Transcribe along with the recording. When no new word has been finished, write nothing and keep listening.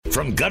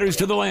From gutters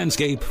to the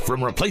landscape,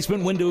 from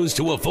replacement windows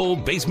to a full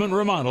basement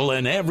remodel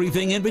and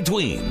everything in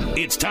between.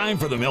 It's time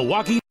for the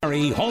Milwaukee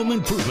NARI Home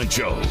Improvement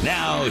Show.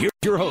 Now, here's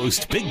your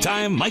host,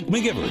 big-time Mike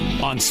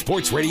McGivern on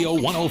Sports Radio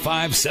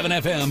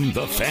 105.7 FM,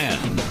 The Fan.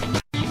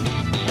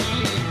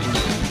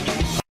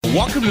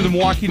 Welcome to the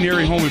Milwaukee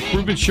NARI Home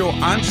Improvement Show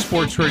on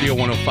Sports Radio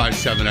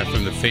 105.7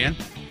 FM, The Fan.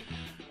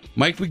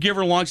 Mike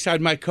McGivern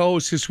alongside my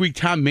co-host this week,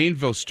 Tom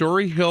Mainville,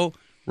 Story Hill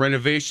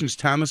Renovations.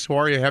 Thomas, how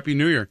are you? Happy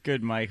New Year.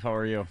 Good, Mike. How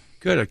are you?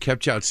 Good. I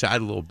kept you outside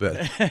a little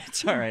bit.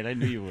 It's all right. I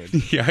knew you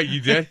would. Yeah,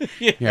 you did?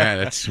 Yeah,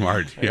 that's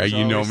smart. Yeah,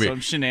 you know me. Some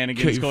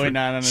shenanigans going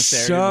on a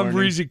Saturday morning. Some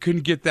reason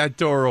couldn't get that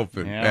door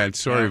open. Yeah, Man,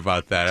 sorry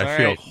about that. It's I all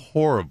feel right.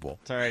 horrible.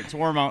 It's all right. It's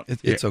warm out.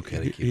 It's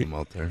okay to keep him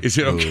out there. Is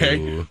it okay?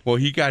 Ooh. Well,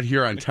 he got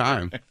here on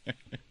time.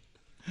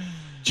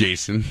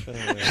 Jason.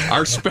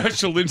 Our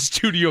special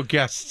in-studio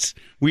guests.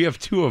 We have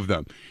two of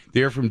them.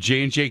 They're from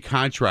J&J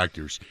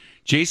Contractors.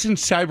 Jason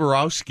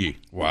Cyberowski.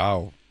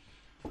 Wow.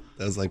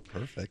 That was like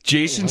perfect.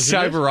 Jason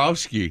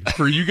Cyberowski.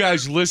 For you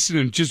guys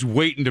listening, just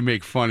waiting to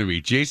make fun of me.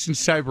 Jason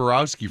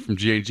Cyberowski from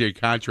J&J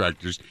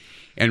Contractors.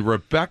 And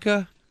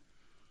Rebecca,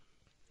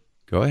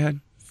 go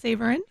ahead.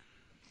 Saberin.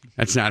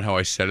 That's not how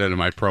I said it in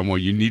my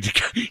promo. You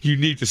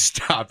need to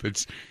stop.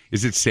 Is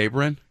it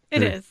Saberin?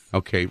 It is.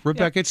 Okay.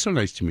 Rebecca, It's so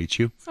nice to meet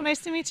you. So nice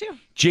to meet you.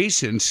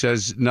 Jason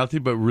says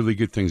nothing but really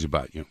good things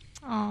about you.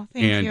 Oh,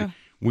 thank you.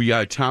 We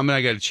Tom and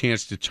I got a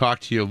chance to talk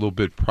to you a little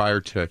bit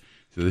prior to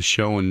the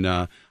show, and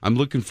I'm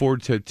looking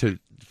forward to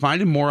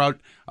finding more out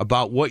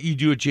about what you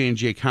do at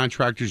J&J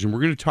Contractors, and we're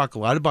going to talk a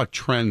lot about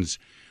trends.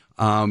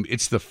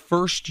 It's the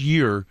first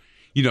year,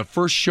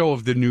 first show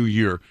of the new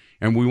year,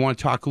 and we want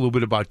to talk a little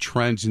bit about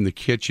trends in the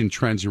kitchen,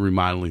 trends in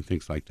remodeling,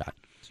 things like that.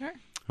 Sure.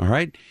 All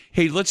right.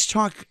 Hey, let's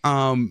talk,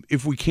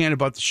 if we can,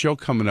 about the show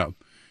coming up.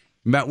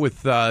 Met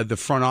with the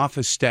front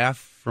office staff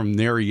from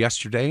NARI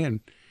yesterday,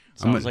 and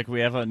Sounds like we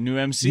have a new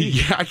MC.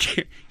 Yeah,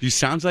 it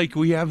sounds like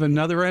we have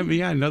another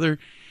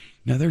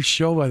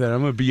show by that.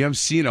 I'm going to be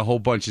emceeing a whole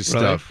bunch of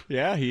stuff.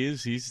 Yeah, he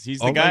is. He's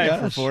the guy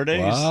for 4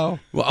 days. Wow.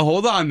 Well,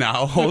 hold on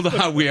now. Hold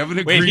on. We haven't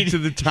agreed to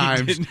the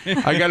times.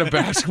 I got a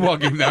basketball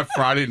game that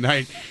Friday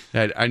night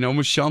that I know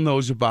Michelle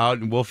knows about,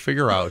 and we'll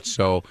figure out.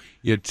 So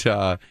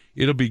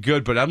it'll be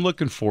good, but I'm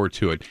looking forward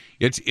to it.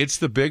 It's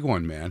the big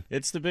one, man.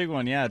 It's the big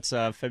one. Yeah, it's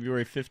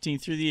February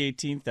 15th through the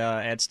 18th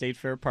at State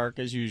Fair Park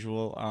as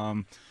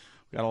usual.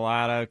 Got a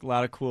lot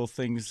of cool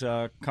things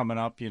coming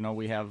up.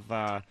 We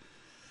have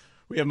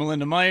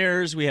Melinda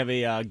Myers. We have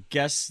a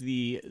Guess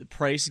the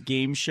Price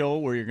game show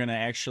where you're going to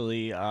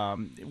actually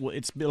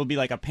it'll be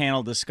like a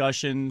panel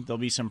discussion. There'll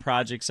be some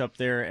projects up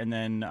there, and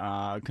then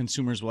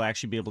consumers will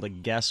actually be able to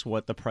guess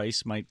what the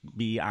price might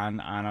be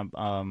on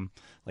a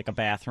like a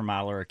bath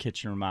remodel or a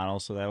kitchen remodel.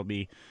 So that'll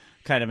be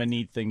kind of a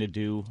neat thing to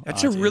do.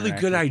 That's a really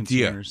good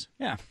idea. Consumers.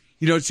 Yeah.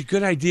 It's a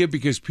good idea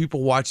because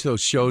people watch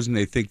those shows and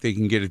they think they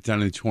can get it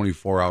done in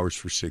 24 hours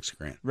for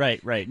 $6,000.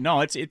 Right.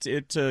 No, it's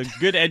a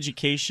good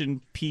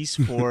education piece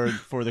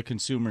for the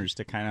consumers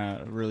to kind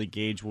of really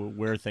gauge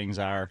where things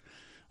are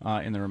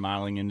in the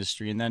remodeling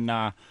industry. And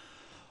then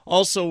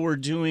also we're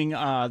doing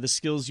the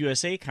Skills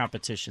USA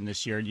competition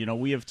this year.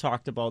 We have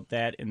talked about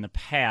that in the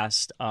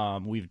past.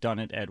 We've done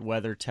it at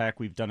WeatherTech.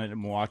 We've done it at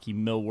Milwaukee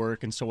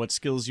Millwork. And so what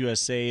Skills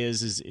USA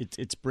is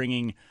it's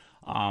bringing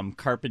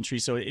carpentry.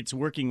 So it's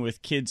working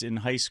with kids in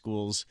high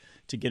schools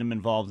to get them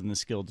involved in the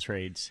skilled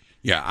trades.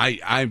 Yeah,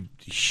 I'm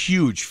a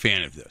huge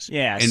fan of this.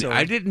 Yeah. And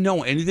I didn't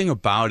know anything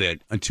about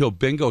it until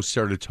Bingo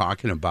started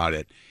talking about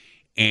it.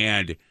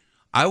 And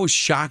I was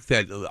shocked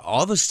that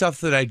all the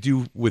stuff that I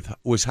do with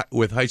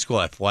high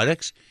school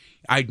athletics,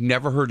 I'd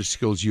never heard of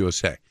Skills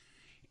USA.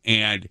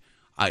 And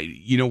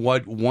you know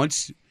what?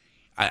 Once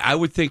I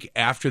would think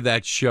after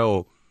that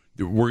show,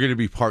 we're going to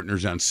be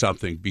partners on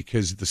something,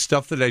 because the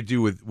stuff that I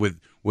do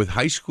with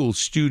high school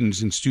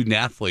students and student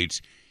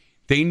athletes,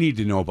 they need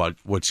to know about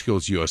what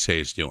Skills USA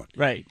is doing.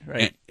 Right.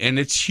 And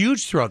it's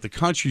huge throughout the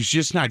country. It's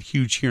just not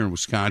huge here in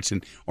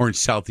Wisconsin or in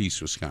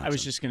southeast Wisconsin. I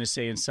was just going to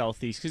say in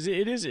southeast, because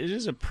it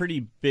is a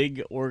pretty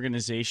big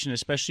organization,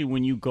 especially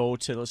when you go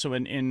to – so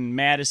in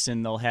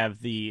Madison, they'll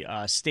have the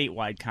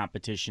statewide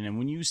competition. And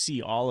when you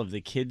see all of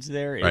the kids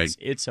there,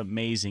 it's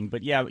amazing.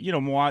 But, yeah,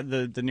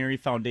 the NARI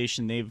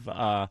Foundation, they've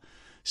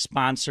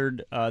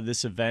sponsored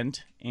this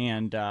event.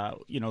 And,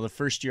 the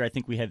first year I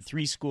think we had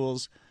 3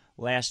 schools.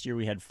 Last year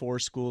we had 4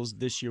 schools.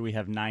 This year we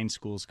have 9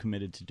 schools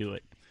committed to do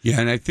it. Yeah,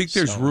 and I think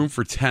there's room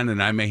for 10,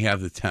 and I may have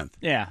the 10th.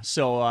 Yeah,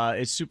 so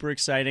it's super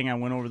exciting. I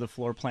went over the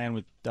floor plan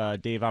with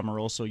Dave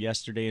Amoroso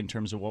yesterday in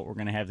terms of what we're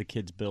going to have the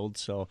kids build.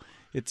 So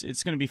it's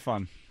going to be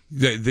fun.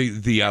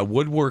 The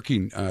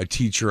woodworking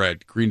teacher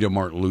at Greendale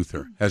Martin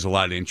Luther has a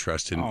lot of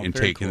interest in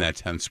taking that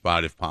 10th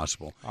spot if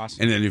possible.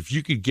 Awesome. And then if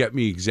you could get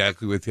me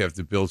exactly what you have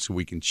to build so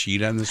we can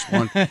cheat on this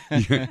one.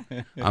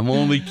 I'm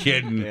only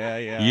kidding.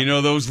 Yeah. You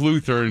know those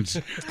Lutherans.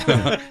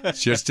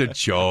 It's just a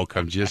joke.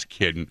 I'm just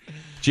kidding.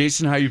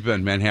 Jason, how you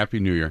been, man?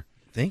 Happy New Year.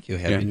 Thank you.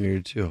 Happy New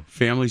Year, too.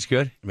 Family's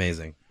good?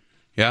 Amazing.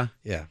 Yeah?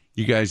 Yeah.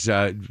 You guys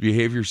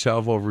behave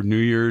yourself over New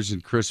Year's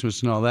and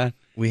Christmas and all that?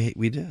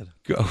 We did.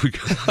 Oh,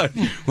 God.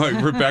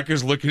 Well,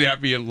 Rebecca's looking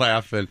at me and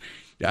laughing.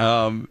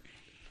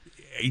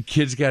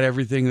 Kids got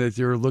everything that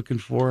they were looking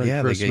for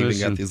at Christmas. They even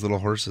got these little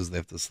horses they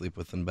have to sleep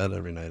with in bed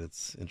every night.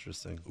 It's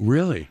interesting.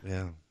 Really?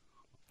 Yeah.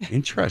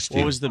 Interesting.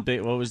 What was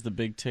the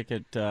big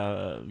ticket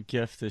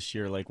gift this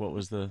year? Like what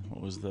was the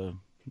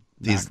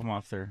knock them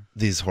off there?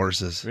 These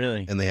horses.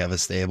 Really? And they have a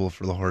stable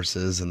for the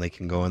horses, and they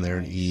can go in there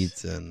and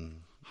eat.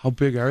 And how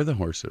big are the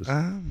horses?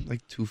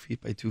 Like 2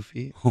 feet by 2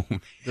 feet. Oh,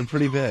 man. They're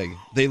pretty big.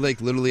 They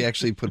literally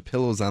actually put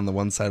pillows on the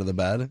one side of the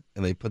bed,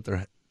 and they put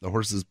the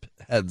horses'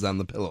 heads on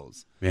the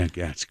pillows. Man,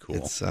 that's cool.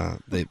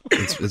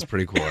 It's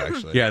pretty cool,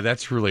 actually. Yeah,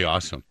 that's really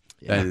awesome.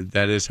 Yeah.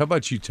 That is. How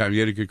about you, Tom?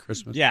 You had a good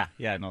Christmas? Yeah.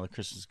 No, the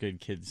Christmas was good.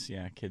 Kids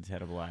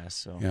had a blast.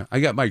 So yeah,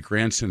 I got my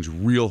grandson's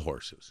real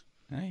horses.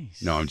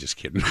 Nice. No, I'm just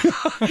kidding.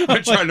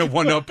 I'm trying to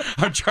one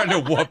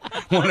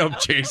up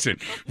Jason.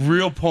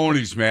 Real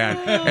ponies, man,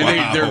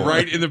 and they're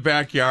right in the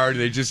backyard.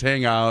 They just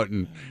hang out,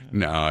 and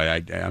no,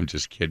 I'm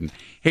just kidding.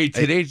 Hey,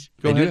 today,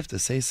 go ahead. I do have to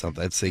say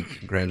something. I'd say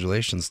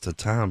congratulations to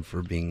Tom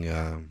for being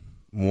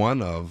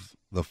one of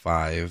the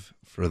 5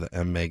 for the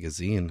M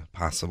Magazine,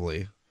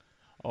 possibly.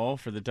 Oh,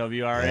 for the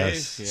WRA.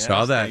 Yes.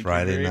 Saw that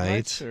Friday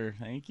night.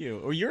 Thank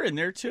you. Oh, you're in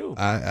there too.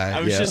 I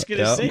was just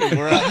gonna say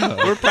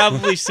we're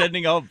probably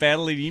sending out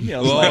battling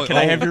emails. Like, can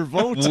I have your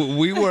vote?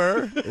 We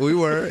were,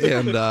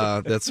 and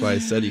that's why I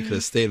said you could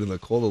have stayed in the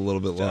cold a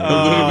little bit longer.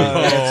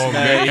 Oh,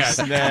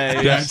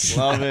 nice.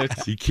 Love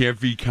it. You can't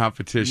beat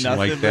competition Nothing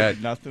like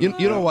that. Nothing.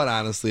 You know what?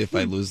 Honestly, if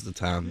I lose to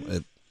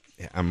Tom,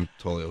 I'm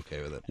totally okay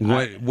with it.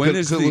 When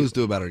is could lose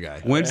to a better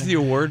guy? When's the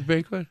award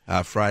banquet?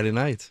 Friday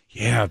night.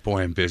 Yeah,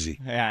 boy, I'm busy.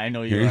 Yeah, I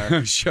know you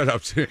are. Shut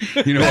up.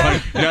 You know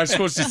what? You're not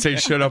supposed to say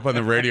shut up on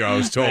the radio, I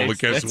was told, Right, but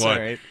guess that's what?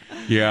 all right.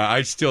 Yeah,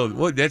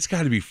 that's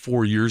got to be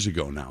 4 years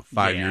ago now,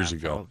 5 years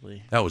ago.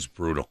 Probably. That was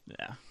brutal.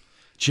 Yeah.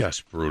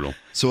 Just brutal.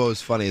 So what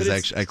was funny is But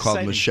actually I called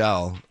exciting.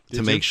 Michelle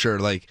to make sure,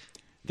 like,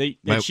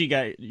 She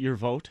got your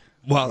vote?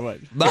 well, Or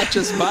what? not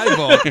just my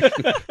vote.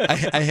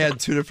 I had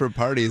 2 different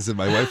parties, and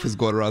my wife was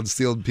going around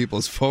stealing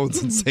people's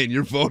phones and saying,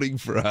 "You're voting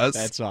for us."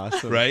 That's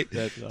awesome. Right?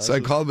 That's So I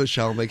awesome. called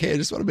Michelle. I'm like, "Hey, I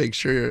just want to make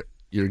sure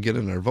you're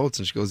getting our votes."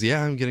 And she goes,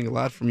 "Yeah, I'm getting a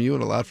lot from you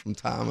and a lot from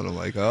Tom." And I'm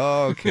like,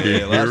 "Oh,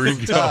 okay, a lot Here we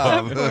from go.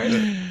 Tom."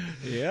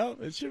 Yeah,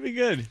 it should be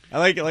good. I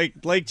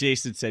like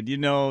Jason said.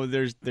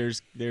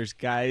 There's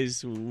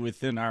guys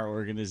within our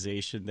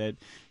organization that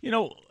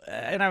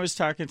and I was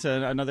talking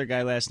to another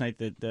guy last night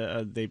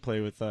that they play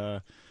with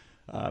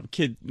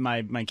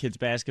my kid's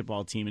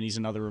basketball team, and he's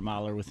another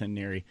remodeler within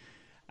NARI.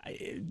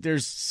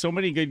 There's so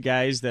many good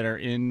guys that are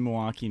in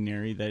Milwaukee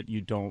NARI that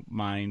you don't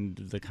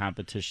mind the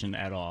competition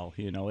at all.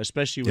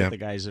 Especially with the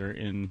guys that are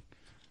in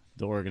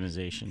the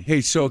organization.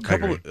 Hey, so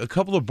a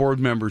couple of board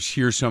members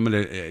here, so I'm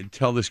going to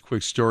tell this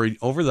quick story.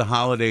 Over the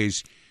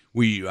holidays,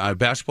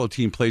 basketball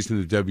team plays in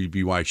the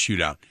WBY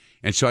shootout.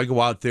 And so I go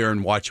out there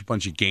and watch a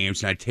bunch of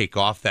games, and I take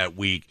off that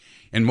week.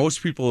 And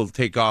most people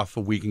take off a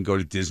week and go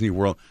to Disney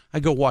World. I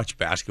go watch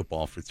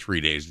basketball for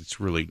 3 days. It's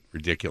really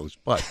ridiculous.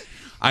 But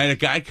I had a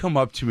guy come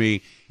up to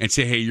me and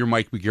say, "Hey, you're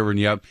Mike McGivern."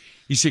 Yep.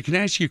 He said, "Can I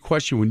ask you a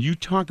question? When you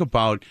talk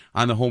about,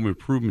 on the Home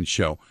Improvement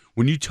Show,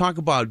 when you talk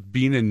about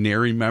being a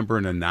NARI member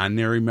and a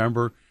non-NARI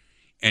member,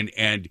 and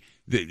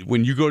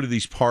when you go to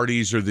these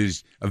parties or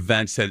these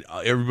events that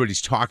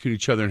everybody's talking to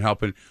each other and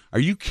helping, are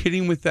you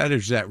kidding with that, or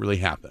does that really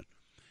happen?"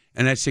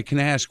 And I said, "Can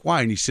I ask why?"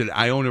 And he said,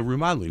 "I own a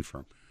remodeling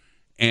firm."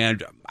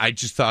 And I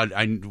just thought,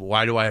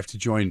 why do I have to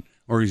join an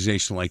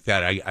organization like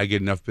that? I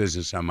get enough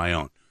business on my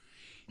own.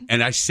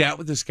 And I sat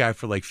with this guy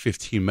for like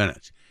 15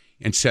 minutes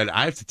and said,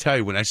 I have to tell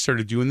you, when I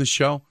started doing the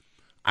show,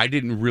 I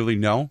didn't really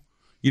know.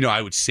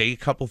 I would say a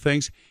couple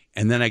things,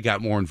 and then I got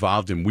more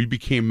involved, and we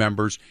became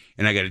members,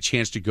 and I got a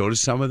chance to go to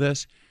some of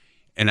this.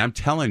 And I'm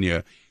telling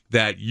you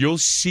that you'll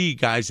see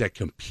guys that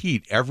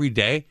compete every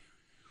day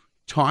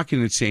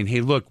talking and saying, "Hey,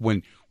 look,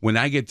 when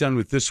I get done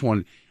with this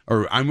one,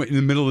 or I'm in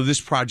the middle of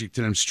this project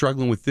and I'm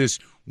struggling with this,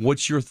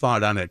 what's your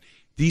thought on it?"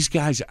 These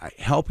guys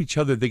help each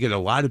other. They get a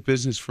lot of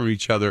business from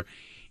each other.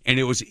 And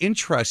it was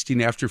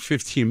interesting after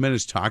 15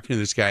 minutes talking to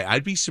this guy.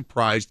 I'd be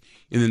surprised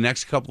in the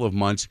next couple of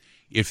months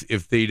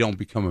if they don't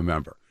become a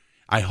member.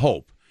 I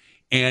hope.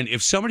 And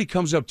if somebody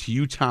comes up to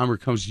you, Tom, or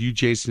comes to you,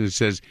 Jason, and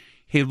says,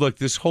 "Hey, look,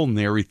 this whole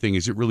NARI thing,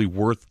 is it really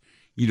worth,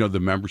 the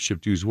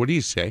membership dues?" What do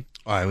you say?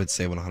 Oh, I would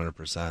say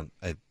 100%.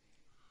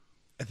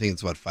 I think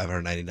it's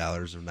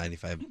 $590 or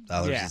 $95.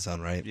 Yeah. Does that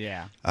sound right?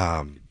 Yeah.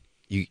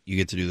 You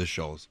get to do the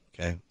shows.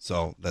 Okay,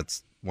 so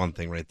that's one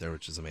thing right there,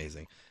 which is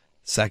amazing.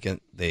 Second,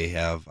 they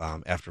have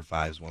after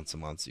fives once a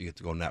month, so you get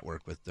to go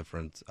network with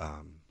different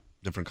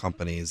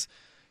companies,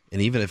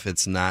 and even if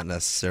it's not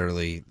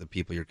necessarily the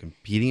people you're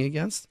competing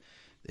against,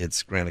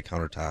 it's granite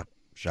countertop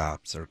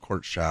shops or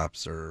court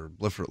shops or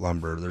Bliffert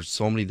Lumber. There's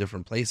so many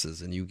different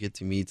places, and you get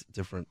to meet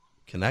different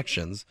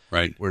connections,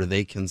 right, where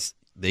they can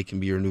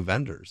be your new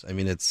vendors. I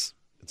mean, it's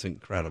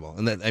incredible,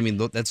 and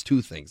that's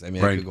 2 things. I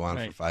mean, I could go on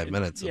for 5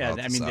 minutes. Yeah,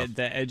 about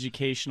the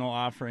educational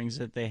offerings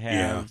that they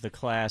have, the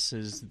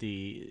classes,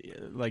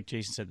 like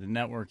Jason said, the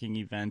networking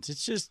events.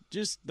 It's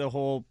just the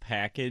whole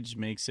package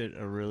makes it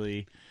a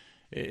really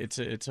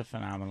it's a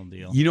phenomenal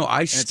deal. You know,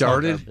 And it's all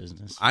about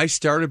business. I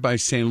started by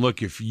saying,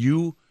 look, if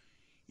you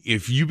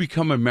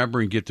become a member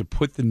and get to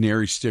put the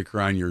NARI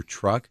sticker on your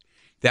truck,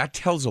 that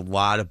tells a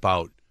lot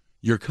about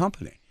your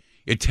company.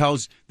 It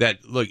tells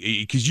that, look,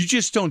 because you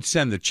just don't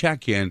send the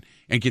check in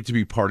and get to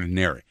be part of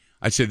NARI.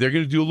 I said they're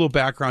going to do a little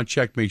background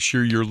check, make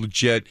sure you're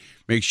legit,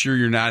 make sure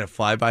you're not a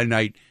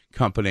fly-by-night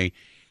company.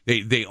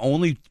 They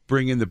only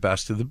bring in the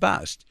best of the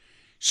best.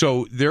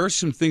 So there are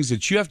some things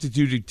that you have to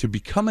do to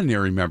become a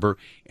NARI member,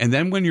 and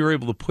then when you're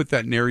able to put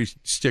that NARI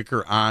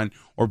sticker on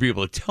or be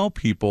able to tell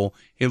people,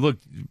 hey, look,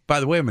 by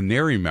the way, I'm a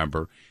NARI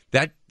member,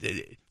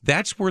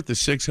 that's worth the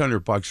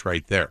 $600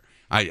 right there.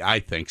 I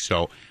think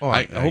so.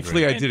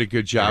 Hopefully I did a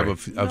good job of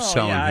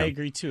selling him. I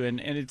agree too, and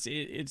it's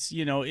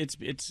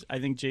I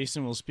think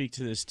Jason will speak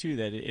to this too,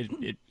 that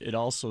it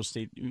also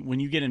states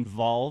when you get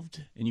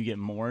involved and you get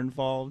more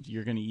involved,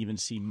 you're going to even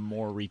see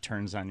more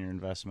returns on your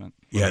investment.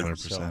 Yeah,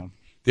 100%. So,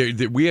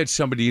 we had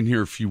somebody in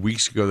here a few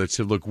weeks ago that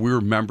said, look, we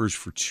were members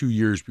for 2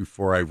 years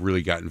before I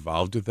really got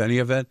involved with any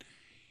of it.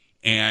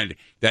 And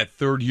that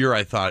third year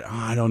I thought,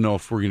 I don't know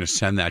if we're going to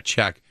send that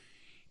check.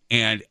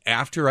 And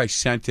after I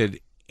sent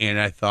it, and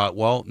I thought,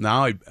 well,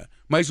 now I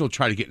might as well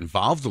try to get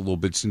involved a little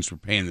bit since we're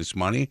paying this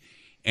money.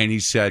 And he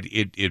said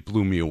it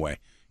blew me away.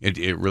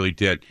 It really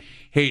did.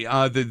 Hey,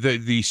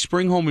 the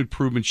Spring Home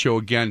Improvement Show,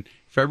 again,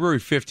 February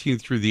 15th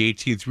through the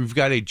 18th. We've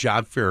got a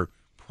job fair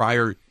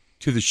prior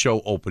to the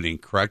show opening,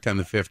 correct, on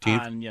the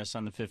 15th? Yes,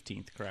 on the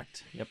 15th,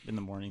 correct. Yep, in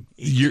the morning,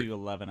 8 to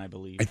 11, I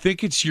believe. I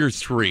think it's year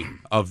 3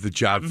 of the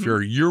job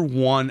fair. Year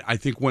 1, I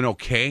think, went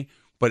okay,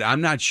 but I'm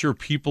not sure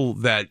people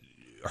that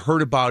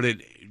heard about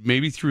it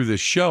maybe through the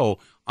show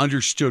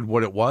understood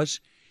what it was.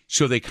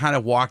 So they kind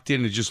of walked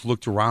in and just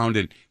looked around,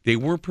 and they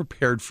weren't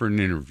prepared for an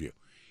interview.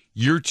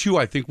 Year 2,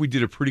 I think we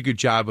did a pretty good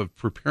job of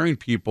preparing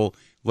people,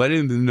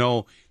 letting them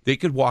know they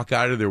could walk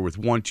out of there with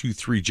 1, 2,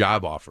 3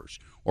 job offers,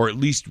 or at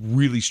least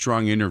really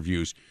strong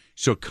interviews.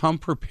 So come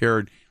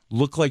prepared,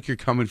 look like you're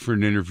coming for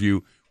an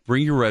interview,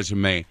 bring your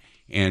resume,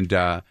 and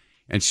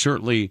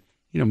certainly,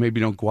 maybe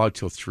don't go out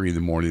till 3 in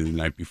the morning the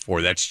night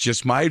before. That's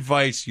just my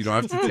advice. You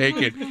don't have to take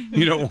it.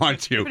 You don't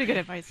want to. Pretty good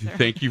advice there.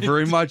 Thank you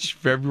very much.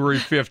 February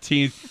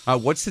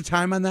 15th. What's the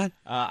time on that?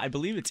 I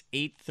believe it's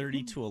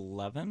 8:30 to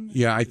 11.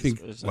 Yeah, I think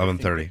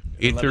 11:30.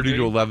 8:30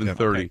 to 11:30.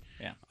 Okay.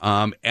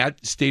 Yeah.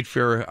 At State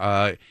Fair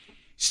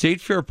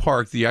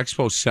Park, the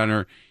Expo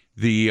Center,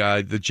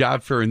 the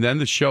job fair, and then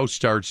the show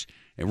starts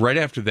right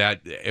after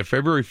that.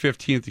 February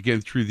 15th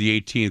again through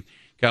the 18th.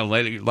 Got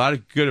a lot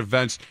of good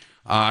events.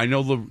 I know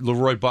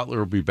Leroy Butler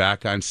will be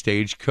back on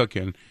stage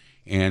cooking,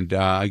 and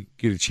I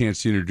get a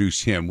chance to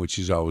introduce him, which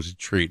is always a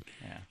treat.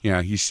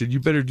 Yeah, he said, you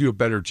better do a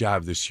better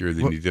job this year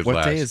than you did last.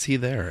 What day is he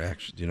there,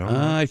 actually? Do you know?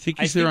 I think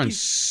he's there on... I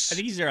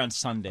think he's there on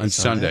Sunday. On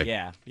Sunday.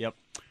 Yeah, yep.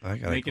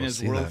 Making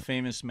his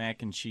world-famous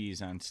mac and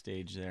cheese on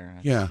stage there.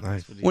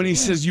 That's when he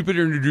says, you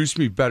better introduce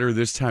me better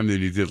this time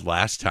than you did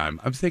last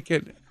time, I'm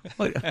thinking,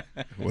 what is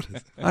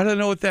I don't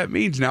know what that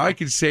means. Now I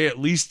can say at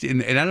least,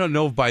 and I don't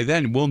know if by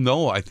then, we'll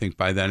know, I think,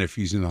 by then if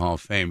he's in the Hall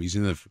of Fame. He's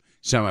in the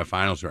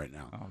semifinals right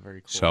now. Oh,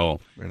 very cool. So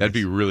that'd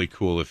be really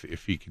cool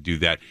if he could do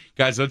that.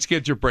 Guys, let's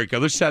get to a break.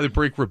 Other side of the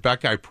break,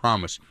 Rebecca, I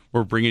promise,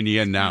 we're bringing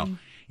you in now.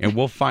 And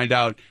we'll find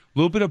out a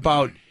little bit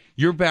about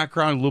your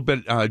background, a little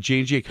bit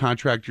J&J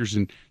Contractors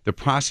and the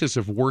process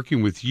of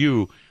working with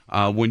you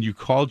when you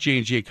call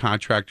J&J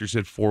Contractors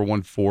at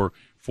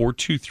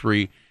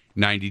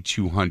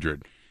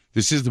 414-423-9200.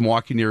 This is the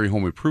Milwaukee NARI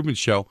Home Improvement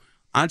Show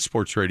on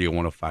Sports Radio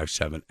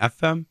 105.7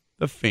 FM,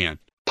 The Fan.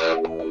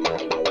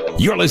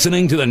 You're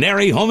listening to the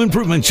NARI Home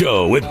Improvement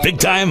Show with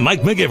big-time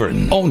Mike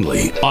McGivern,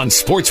 only on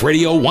Sports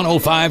Radio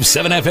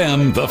 105.7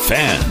 FM, The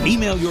Fan.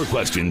 Email your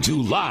question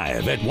to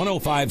live at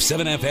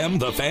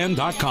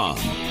 105.7fmthefan.com.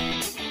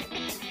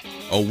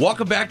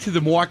 Welcome back to the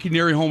Milwaukee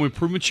NARI Home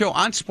Improvement Show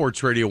on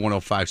Sports Radio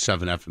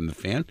 105.7 FM, The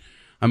Fan.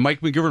 I'm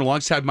Mike McGivern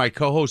alongside my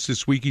co-host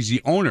this week. He's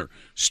the owner,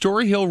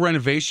 Story Hill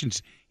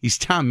Renovations. He's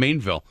Tom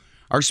Mainville.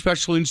 Our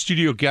special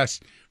in-studio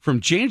guests from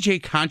J&J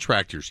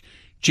Contractors,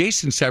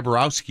 Jason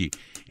Saborowski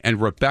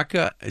and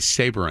Rebecca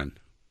Saberin.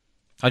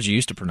 How'd you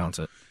used to pronounce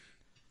it?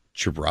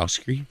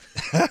 Chabrowski?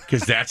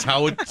 Because that's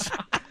how it's...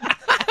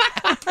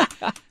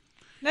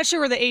 Not sure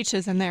where the H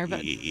is in there,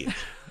 but...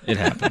 It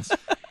happens.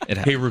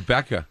 Hey,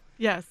 Rebecca.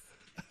 Yes.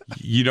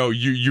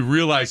 You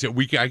realize that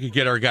I could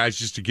get our guys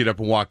just to get up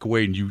and walk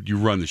away, and you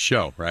run the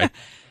show, right?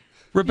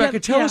 Rebecca,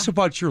 tell us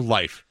about your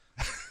life.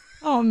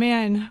 Oh,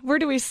 man. Where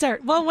do we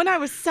start? Well, when I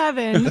was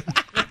 7,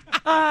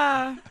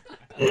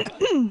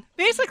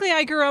 basically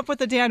I grew up with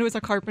a dad who was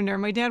a carpenter.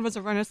 My dad was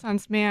a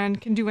Renaissance man,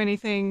 can do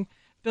anything,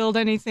 build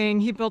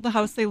anything. He built the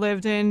house they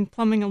lived in,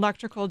 plumbing,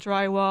 electrical,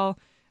 drywall.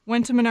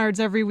 Went to Menards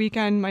every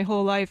weekend my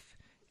whole life.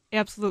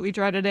 Absolutely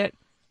dreaded it.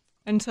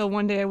 Until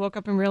one day I woke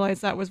up and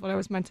realized that was what I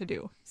was meant to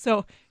do.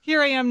 So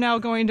here I am now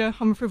going to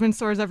home improvement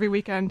stores every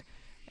weekend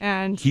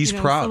and he's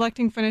proud.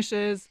 Selecting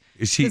finishes,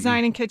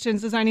 designing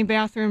kitchens, designing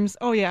bathrooms.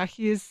 Oh yeah,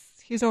 he's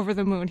over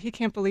the moon. He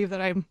can't believe that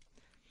I'm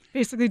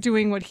basically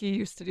doing what he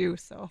used to do.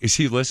 So is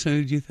he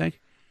listening, do you think?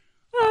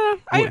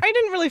 I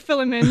didn't really fill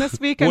him in this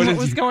week on what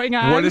was going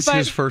on. What is but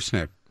his first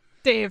name?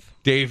 Dave.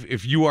 Dave,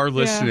 if you are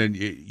listening,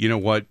 you know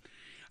what?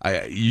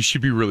 You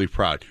should be really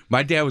proud.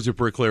 My dad was a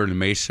bricklayer and a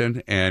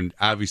mason, and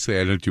obviously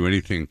I don't do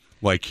anything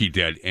like he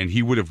did. And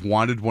he would have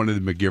wanted one of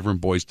the McGivern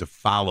boys to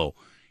follow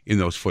in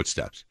those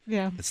footsteps.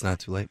 Yeah. It's not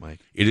too late, Mike.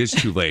 It is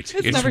too late.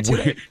 It's never too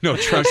late. No,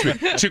 trust me.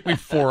 It took me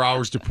 4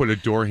 hours to put a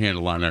door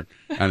handle on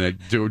a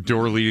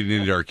door leading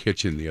into our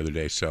kitchen the other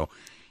day. So,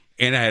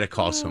 and I had to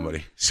call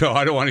somebody. So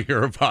I don't want to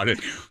hear about it.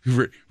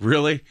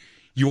 Really?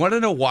 You want to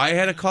know why I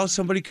had to call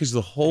somebody? Because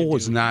the hole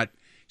was not.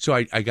 So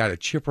I got a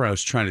chipper. I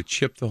was trying to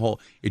chip the hole.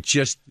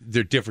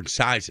 They're different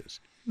sizes.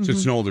 So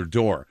it's an older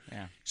door.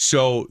 Yeah.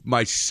 So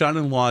my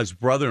son-in-law's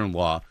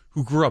brother-in-law,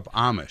 who grew up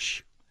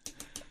Amish,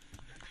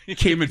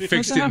 came and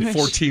fixed it in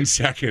 14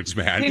 seconds,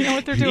 man. They know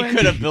what they're doing. He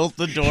could have built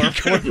the door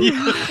for you.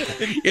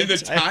 In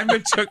the time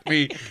it took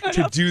me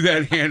to do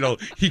that handle,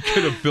 he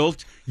could have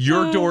built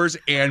your doors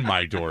and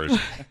my doors.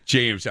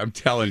 James, I'm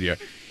telling you.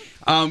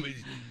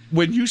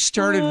 When you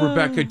started,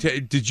 Rebecca,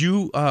 did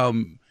you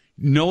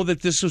know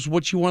that this was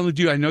what you wanted to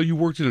do? I know you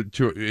worked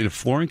in a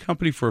flooring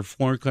company for a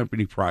flooring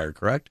company prior,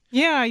 correct?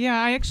 Yeah.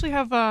 I actually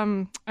have,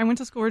 I went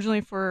to school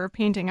originally for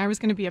painting. I was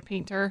going to be a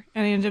painter,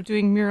 and I ended up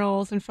doing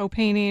murals and faux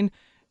painting.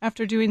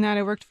 After doing that,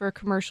 I worked for a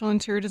commercial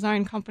interior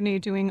design company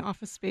doing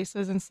office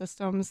spaces and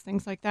systems,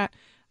 things like that.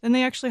 Then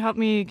they actually helped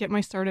me get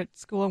my start at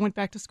school. I went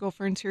back to school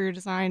for interior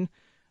design,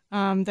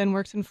 then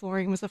worked in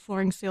flooring, was a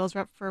flooring sales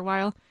rep for a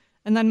while,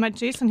 and then met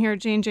Jason here at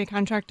J&J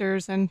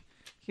Contractors, and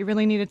he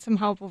really needed some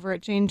help over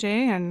at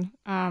J&J, and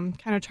kind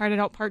of tried it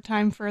out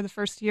part-time for the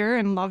first year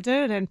and loved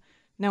it, and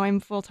now I'm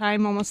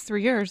full-time almost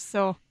 3 years.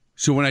 So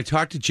when I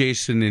talked to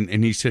Jason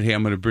and he said, hey,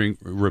 I'm going to bring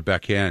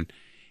Rebecca in,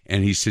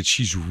 and he said,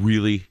 she's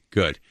really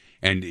good.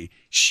 And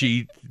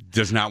she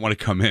does not want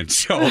to come in.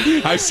 So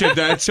I said,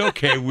 that's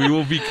okay. We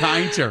will be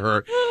kind to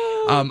her.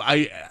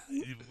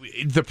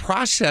 The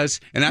process,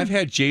 and I've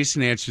had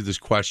Jason answer this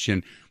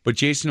question, but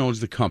Jason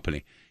owns the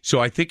company. So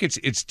I think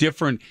it's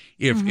different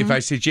if I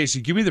say,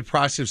 Jason, give me the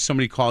process if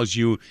somebody calls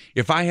you.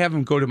 If I have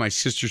him go to my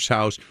sister's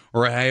house,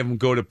 or I have him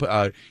go to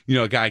a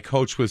guy I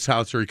coach with's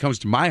house, or he comes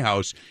to my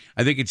house,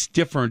 I think it's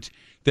different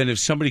than if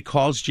somebody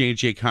calls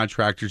J&J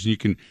Contractors, and you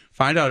can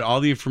find out all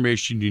the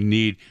information you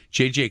need,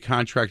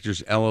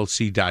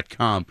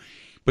 jjcontractorsllc.com.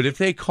 But if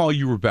they call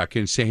you, Rebecca,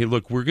 and say, hey,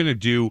 look, we're going to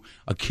do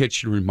a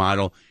kitchen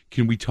remodel,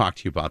 can we talk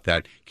to you about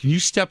that? Can you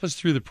step us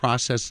through the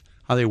process,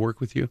 how they work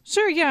with you?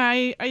 Sure,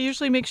 yeah. I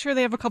usually make sure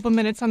they have a couple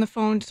minutes on the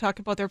phone to talk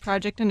about their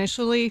project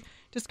initially.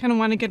 Just kind of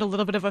want to get a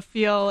little bit of a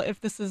feel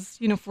if this is,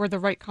 for the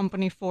right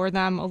company for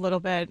them a little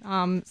bit.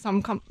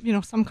 Some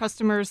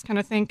customers kind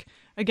of think,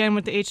 again,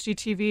 with the HD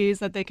TVs,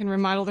 that they can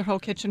remodel their whole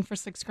kitchen for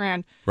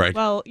 $6,000. Right.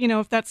 Well,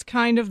 if that's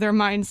kind of their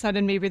mindset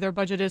and maybe their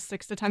budget is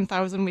 $6,000 to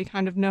 $10,000, we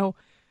kind of know,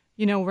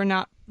 we're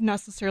not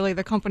necessarily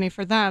the company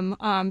for them.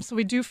 So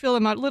we do fill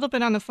them out a little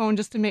bit on the phone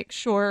just to make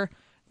sure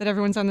that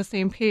everyone's on the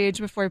same page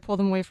before I pull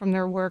them away from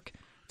their work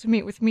to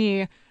meet with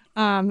me.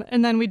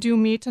 And then we do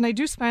meet, and I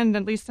do spend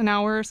at least an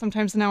hour,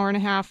 sometimes an hour and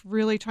a half,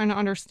 really trying to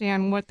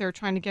understand what they're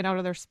trying to get out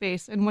of their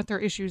space and what their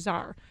issues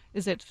are.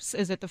 Is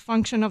it the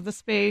function of the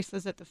space?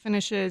 Is it the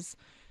finishes?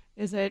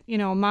 Is it,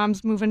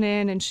 mom's moving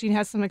in and she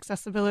has some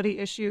accessibility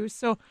issues?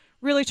 So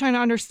really trying to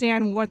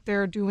understand what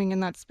they're doing in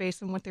that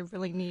space and what they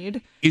really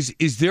need.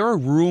 Is there a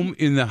room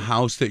in the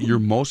house that you're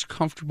most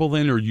comfortable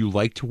in, or you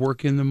like to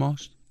work in the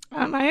most?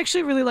 I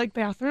actually really like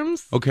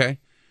bathrooms. Okay.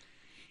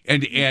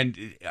 And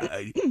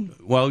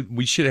well,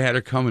 we should have had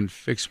her come and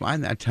fix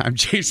mine that time,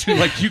 Jason,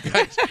 like you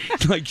guys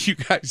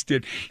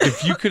did.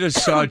 If you could have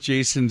saw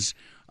Jason's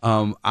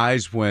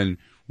eyes when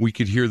we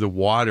could hear the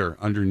water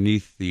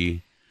underneath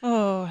the.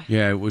 Oh.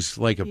 Yeah, it was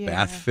like a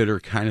bath fitter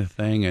kind of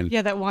thing, and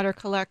that water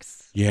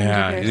collects.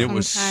 Yeah, and it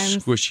was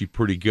squishy,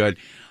 pretty good.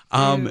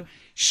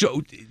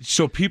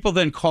 So people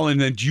then call in.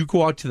 Then do you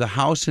go out to the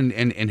house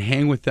and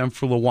hang with them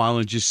for a little while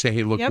and just say,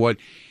 hey, look what.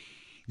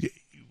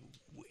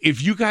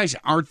 If you guys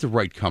aren't the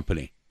right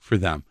company for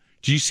them,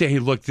 do you say, hey,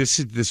 look,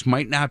 this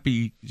might not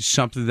be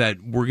something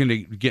that we're going to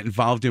get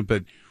involved in,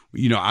 but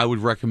I would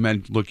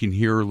recommend looking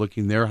here or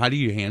looking there? How do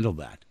you handle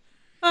that?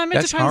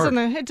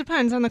 It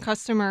depends on the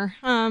customer.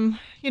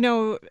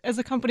 As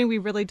a company, we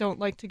really don't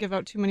like to give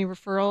out too many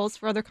referrals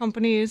for other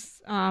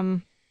companies.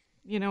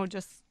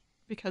 Just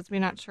because we're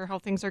not sure how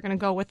things are going to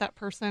go with that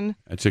person.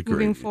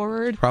 Moving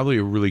forward. Probably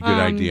a really good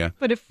idea.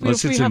 But if we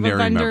have a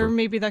vendor,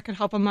 maybe that could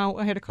help them out.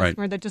 I had a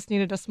customer that just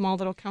needed a small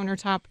little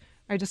countertop.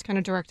 I just kind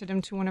of directed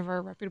him to one of our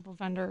reputable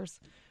vendors.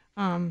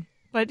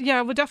 But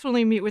yeah, we'll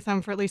definitely meet with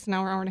them for at least an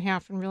hour and a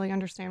half and really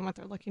understand what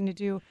they're looking to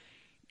do.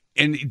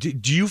 And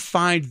do you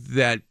find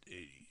that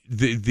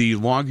the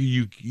longer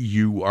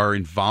you are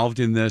involved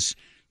in this,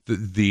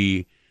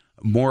 the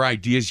more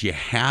ideas you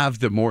have,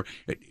 the more.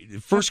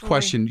 First Absolutely.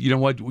 Question, you know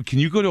what? Can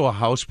you go to a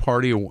house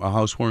party, a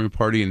housewarming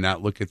party, and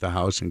not look at the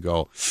house and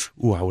go,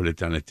 "Ooh, I would have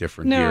done it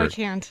different here"? No, I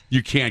can't.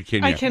 You can't,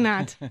 can you? I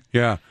cannot.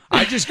 Yeah,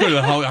 I just go to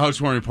the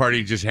housewarming party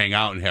and just hang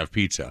out and have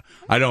pizza.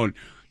 I don't.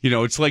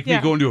 It's like me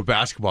going to a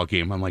basketball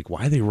game. I'm like,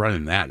 why are they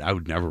running that? I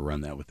would never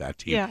run that with that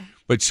team. Yeah.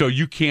 But so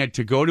you can't,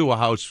 to go to a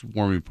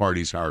housewarming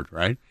party is hard,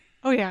 right?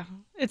 Oh, yeah.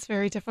 It's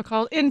very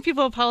difficult. And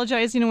people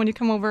apologize, when you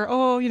come over,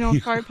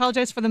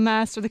 apologize for the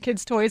mess or the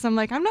kids' toys. I'm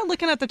like, I'm not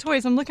looking at the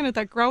toys. I'm looking at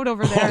that grout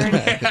over there.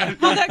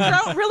 And, well, that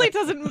grout really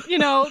doesn't,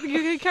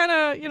 you kind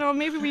of,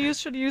 maybe we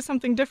should use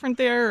something different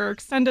there or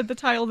extended the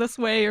tile this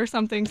way or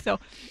something. So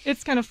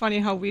it's kind of funny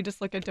how we just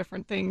look at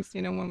different things,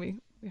 when we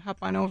hop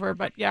on over.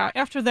 But yeah,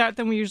 after that,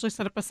 then we usually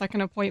set up a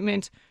second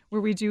appointment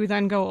where we do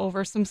then go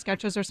over some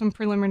sketches or some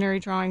preliminary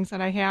drawings that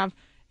I have.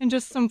 And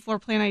just some floor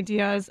plan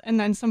ideas and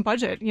then some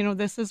budget.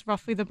 This is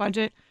roughly the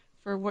budget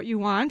for what you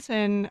want.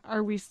 And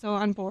are we still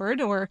on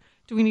board or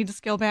do we need to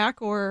scale back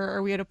or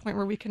are we at a point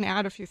where we can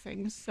add a few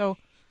things? So,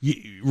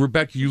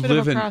 Rebecca, you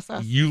live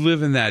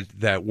in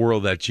that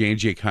world, that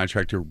J&J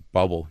contractor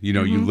bubble.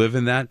 You live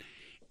in that.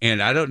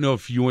 And I don't know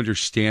if you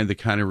understand the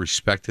kind of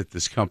respect that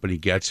this company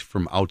gets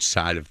from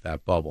outside of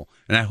that bubble.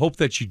 And I hope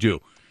that you do.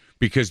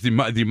 Because the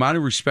amount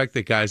of respect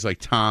that guys like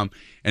Tom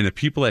and the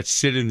people that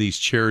sit in these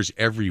chairs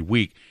every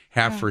week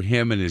have for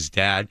him and his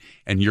dad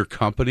and your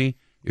company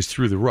is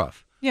through the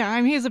roof.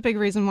 Yeah, he's a big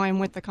reason why I'm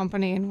with the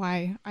company and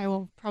why I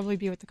will probably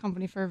be with the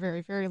company for a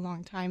very, very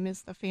long time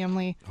is the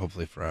family.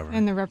 Hopefully forever.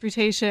 And the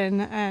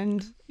reputation.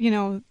 And,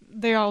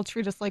 they all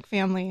treat us like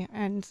family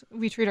and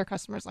we treat our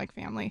customers like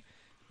family.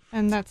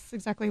 And that's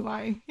exactly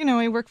why,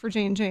 I work for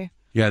J&J.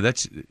 Yeah,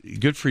 that's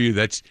good for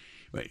you.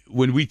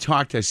 When we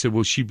talked, I said,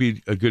 will she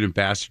be a good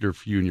ambassador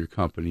for you and your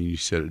company? And you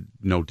said,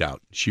 no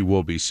doubt, she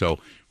will be. So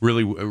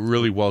really,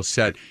 really well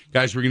said.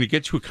 Guys, we're going to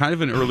get to a kind of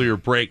an earlier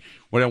break.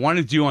 What I want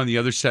to do on the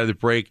other side of the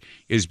break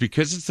is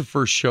because it's the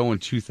first show in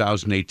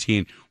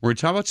 2018, we're going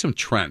to talk about some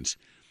trends.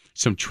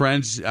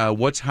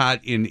 What's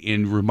hot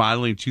in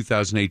remodeling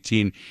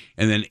 2018,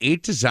 and then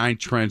 8 design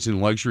trends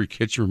in luxury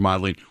kitchen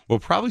remodeling. We'll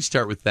probably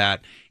start with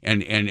that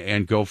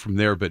and go from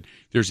there. But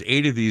there's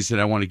 8 of these that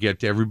I want to get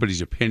to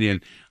everybody's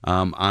opinion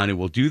on, and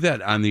we'll do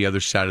that on the other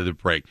side of the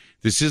break.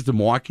 This is the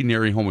Milwaukee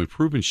NARI Home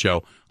Improvement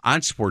Show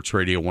on Sports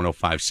Radio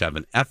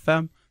 105.7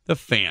 FM, The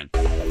Fan.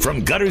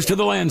 From gutters to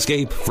the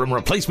landscape, from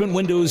replacement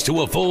windows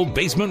to a full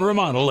basement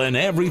remodel and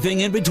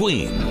everything in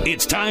between,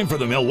 it's time for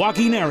the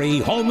Milwaukee NARI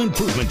Home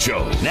Improvement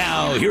Show.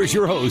 Now, here's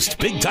your host,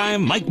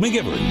 big-time Mike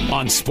McGivern,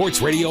 on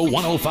Sports Radio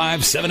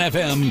 105.7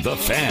 FM, The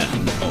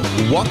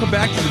Fan. Welcome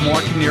back to the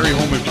Milwaukee NARI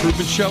Home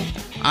Improvement Show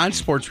on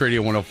Sports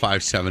Radio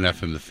 105.7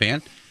 FM, The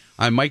Fan.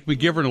 I'm Mike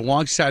McGivern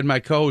alongside my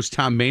co-host,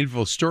 Tom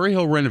Mainville. Story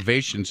Hill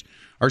Renovations,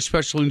 our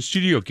special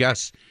in-studio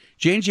guests,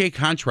 J&J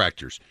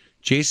Contractors,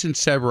 Jason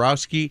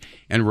Saborowski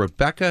and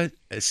Rebecca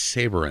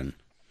Saberin.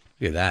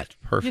 Look at that.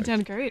 Perfect. You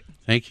did great.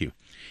 Thank you.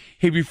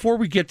 Hey, before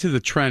we get to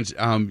the trends,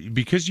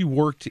 because you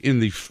worked in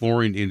the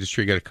flooring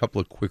industry, I got a couple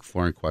of quick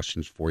flooring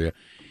questions for you.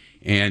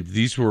 And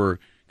these were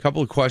a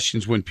couple of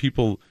questions when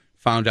people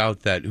found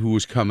out that who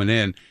was coming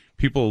in,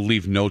 people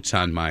leave notes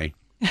on my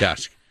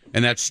desk.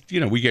 And that's,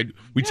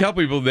 we tell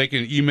people they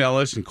can email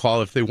us and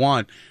call if they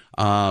want.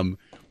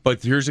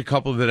 But here's a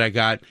couple that I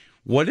got.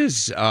 What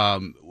if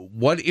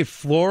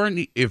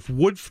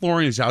wood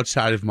flooring is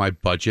outside of my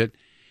budget?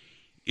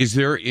 Is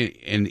there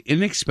an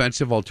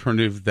inexpensive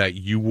alternative that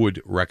you would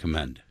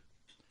recommend?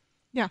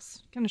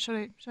 Yes. Should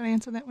I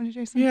answer that one,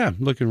 Jason? Yeah, I'm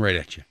looking right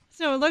at you.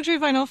 So luxury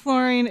vinyl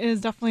flooring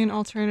is definitely an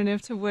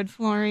alternative to wood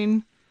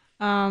flooring.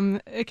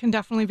 It can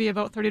definitely be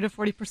about 30 to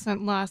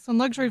 40% less. And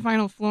luxury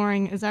vinyl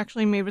flooring is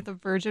actually made with a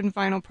virgin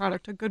vinyl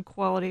product, a good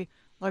quality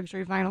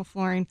luxury vinyl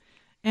flooring.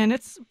 And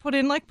it's put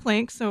in like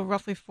planks, so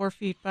roughly 4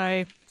 feet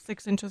by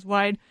 6 inches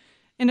wide.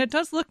 And it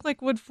does look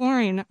like wood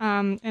flooring,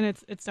 and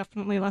it's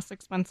definitely less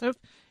expensive.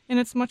 And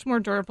it's much more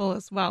durable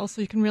as well,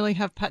 so you can really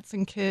have pets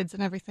and kids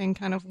and everything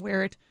kind of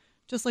wear it,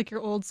 just like your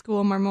old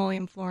school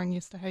marmoleum flooring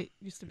used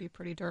to be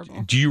pretty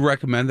durable. Do you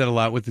recommend that a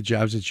lot with the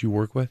jobs that you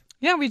work with?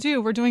 Yeah, we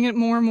do. We're doing it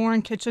more and more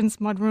in kitchens,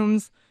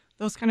 mudrooms,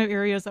 those kind of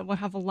areas that will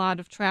have a lot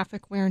of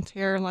traffic, wear and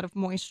tear, a lot of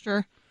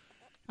moisture.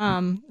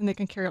 And they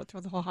can carry out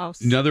through the whole house.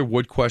 Another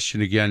wood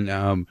question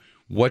again.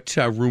 What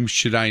rooms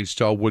should I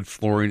install wood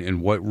flooring,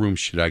 and what rooms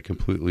should I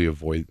completely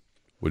avoid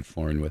wood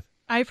flooring with?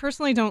 I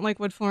personally don't like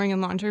wood flooring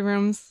in laundry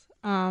rooms.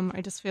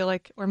 I just feel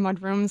like, or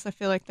mud rooms, I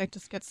feel like they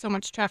just get so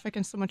much traffic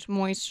and so much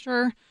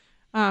moisture.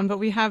 But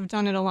we have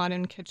done it a lot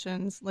in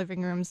kitchens,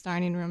 living rooms,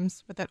 dining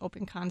rooms with that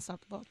open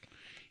concept look.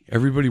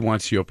 Everybody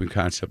wants the open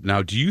concept.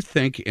 Now, do you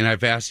think, and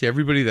I've asked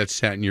everybody that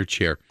sat in your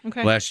chair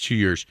last 2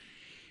 years,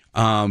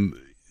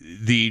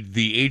 the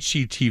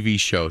HGTV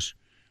shows,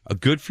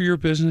 good for your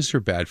business or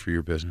bad for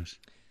your business?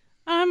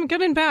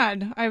 Good and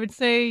bad. I would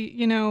say,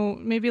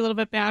 maybe a little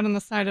bit bad on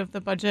the side of the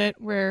budget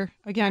where,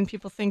 again,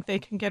 people think they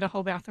can get a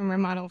whole bathroom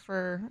remodel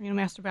for,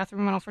 master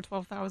bathroom remodel for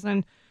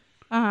 $12,000.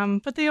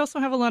 But they also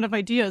have a lot of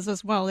ideas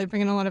as well. They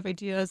bring in a lot of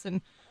ideas,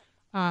 and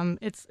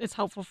it's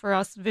helpful for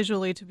us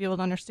visually to be able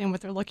to understand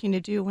what they're looking to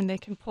do when they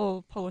can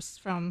pull posts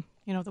from,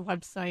 the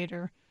website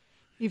or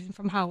even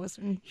from House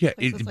and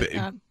places like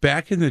that.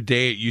 Back in the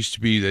day, it used to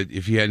be that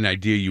if you had an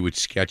idea, you would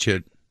sketch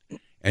it.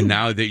 And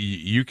now that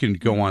you can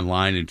go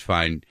online and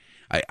find,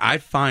 I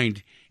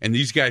find, and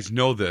these guys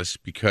know this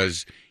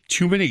because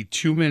too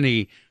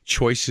many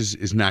choices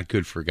is not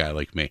good for a guy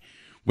like me.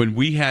 when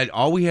we had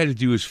all we had to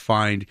do was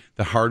find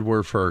the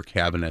hardware for our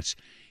cabinets,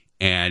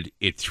 and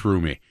it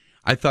threw me.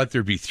 I thought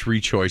there'd be 3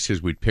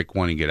 choices. We'd pick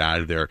one and get out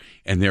of there,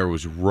 and there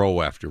was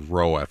row after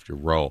row after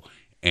row.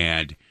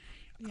 And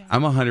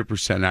I'm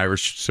 100%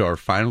 Irish, so our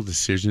final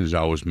decision is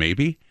always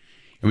maybe.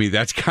 I mean,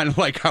 that's kind of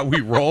like how we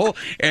roll,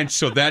 and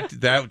so that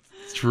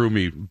threw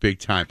me big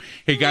time.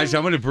 Hey, guys,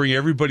 I'm going to bring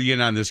everybody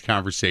in on this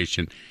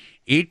conversation.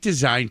 8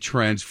 design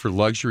trends for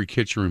luxury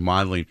kitchen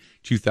remodeling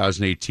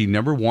 2018.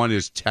 Number 1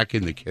 is tech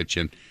in the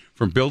kitchen,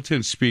 from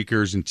built-in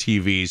speakers and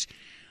TVs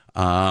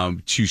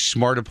to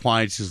smart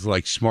appliances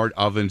like smart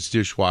ovens,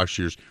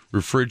 dishwashers,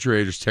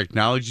 refrigerators.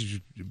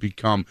 Technology has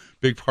become a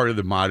big part of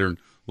the modern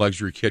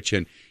luxury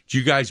kitchen. Do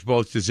you guys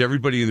both, does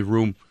everybody in the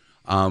room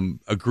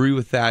agree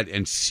with that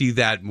and see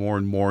that more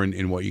and more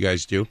in what you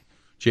guys do?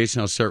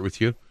 Jason, I'll start with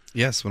you.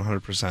 Yes,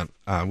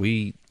 100%.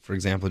 We, for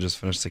example, just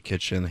finished the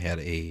kitchen, had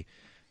a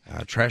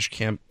trash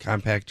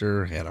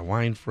compactor, had a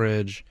wine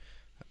fridge,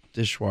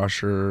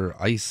 dishwasher,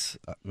 ice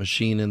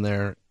machine in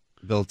there,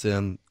 built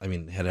in. I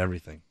mean, had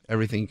everything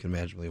you can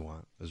imaginably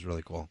want. It was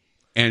really cool.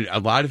 And a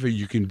lot of it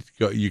you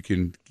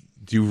can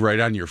do right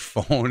on your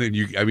phone, and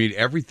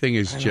everything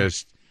is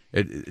just.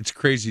 It's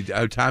crazy.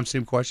 Tom,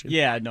 same question?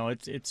 Yeah, no,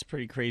 it's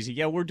pretty crazy.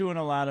 Yeah, we're doing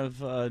a lot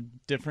of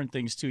different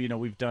things, too.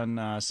 We've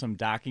done some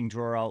docking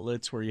drawer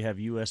outlets where you have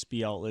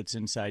USB outlets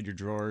inside your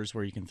drawers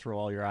where you can throw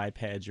all your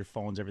iPads, your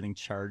phones, everything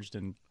charged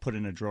and put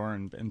in a drawer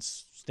and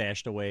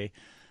stashed away.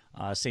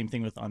 Same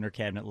thing with under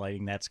cabinet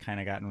lighting. That's kind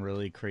of gotten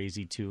really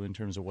crazy, too, in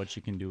terms of what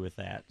you can do with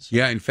that. So.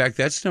 Yeah, in fact,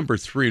 that's number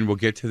 3, and we'll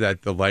get to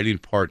that, the lighting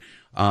part.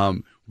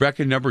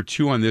 Rebecca, number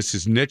 2 on this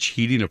is niche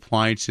heating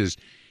appliances.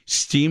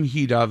 Steam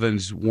heat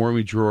ovens,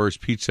 warming drawers,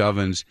 pizza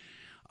ovens,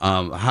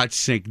 hot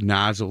sink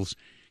nozzles.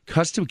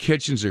 Custom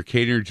kitchens are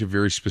catering to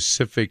very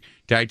specific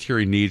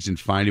dietary needs and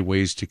finding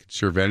ways to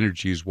conserve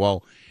energy as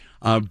well.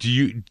 Do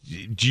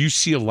you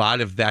see a lot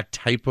of that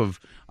type of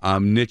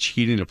niche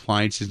heating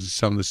appliances and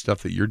some of the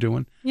stuff that you're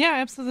doing? Yeah,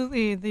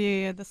 absolutely.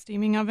 The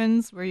steaming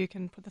ovens where you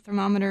can put the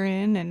thermometer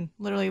in and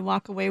literally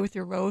walk away with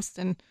your roast,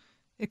 and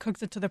it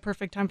cooks it to the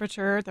perfect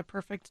temperature, the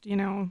perfect,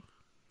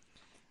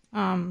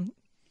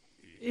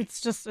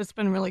 it's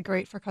been really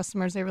great for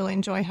customers. They really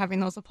enjoy having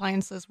those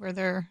appliances where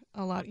they're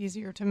a lot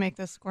easier to make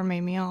this gourmet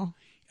meal.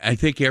 I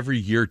think every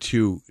year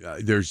too,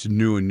 there's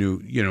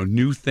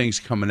new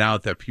things coming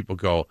out that people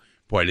go,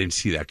 boy, I didn't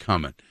see that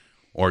coming.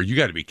 Or you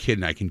got to be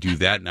kidding, I can do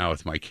that now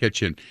with my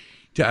kitchen.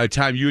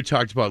 Tom, you had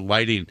talked about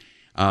lighting.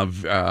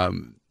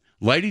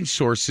 Lighting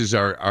sources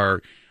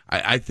are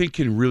I think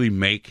can really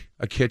make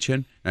a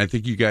kitchen. And I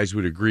think you guys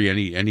would agree,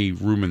 any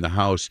room in the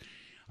house.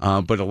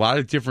 But a lot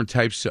of different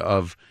types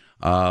of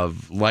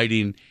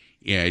lighting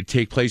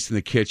take place in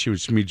the kitchen,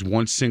 which means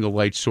one single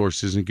light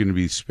source isn't going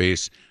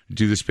to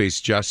do the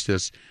space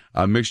justice.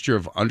 A mixture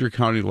of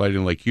undercounting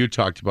lighting, like you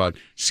talked about,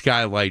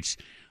 skylights,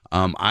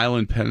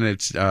 island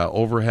pendants,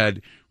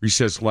 overhead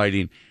recessed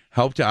lighting,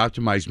 help to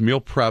optimize meal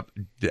prep,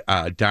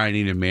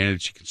 dining, and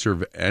manage to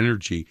conserve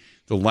energy.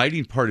 The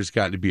lighting part has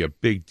gotten to be a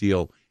big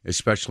deal,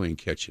 especially in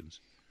kitchens.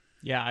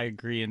 Yeah, I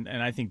agree, and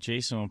I think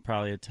Jason will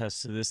probably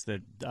attest to this,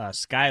 that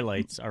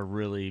skylights are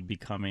really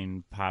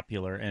becoming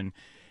popular, and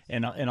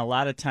a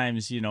lot of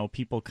times,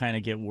 people kind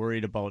of get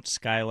worried about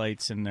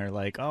skylights, and they're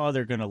like, oh,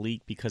 they're going to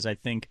leak, because I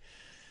think,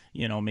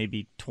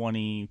 maybe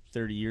 20,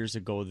 30 years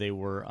ago they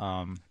were,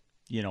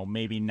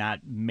 maybe not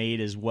made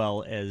as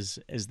well as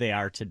they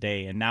are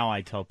today, and now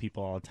I tell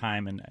people all the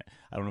time, and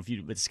I don't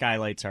know but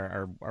skylights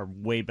are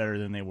way better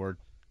than they were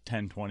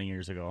 10, 20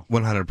 years ago.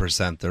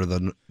 100%. They're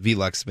the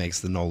Velux makes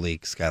the no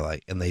leak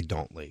skylight, and they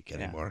don't leak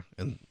anymore.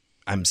 Yeah. And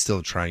I'm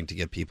still trying to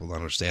get people to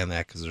understand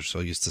that, because they're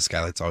so used to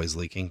skylights always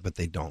leaking, but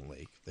they don't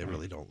leak. They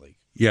really don't leak.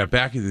 Yeah,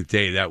 back in the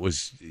day, that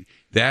was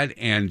that,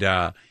 and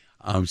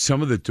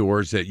some of the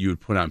doors that you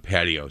would put on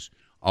patios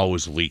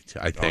always leaked,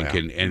 I think,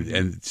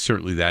 and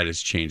certainly that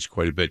has changed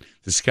quite a bit.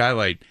 The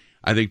skylight,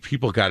 I think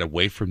people got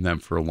away from them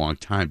for a long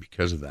time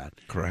because of that.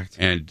 Correct.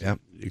 And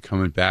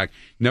coming back.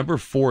 Number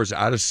 4 is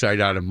out of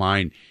sight, out of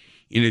mind.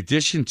 In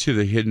addition to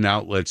the hidden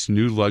outlets,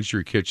 new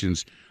luxury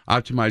kitchens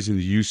optimizing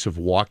the use of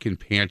walk-in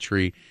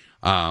pantry,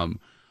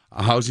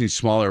 housing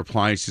smaller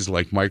appliances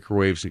like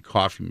microwaves and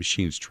coffee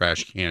machines,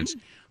 trash cans.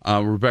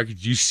 Rebecca,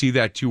 do you see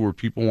that too, where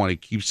people want to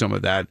keep some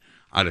of that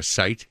out of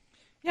sight?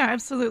 Yeah,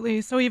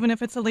 absolutely. So even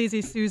if it's a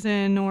Lazy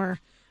Susan or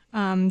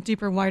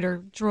deeper,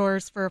 wider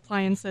drawers for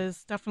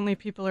appliances, definitely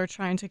people are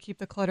trying to keep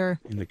the clutter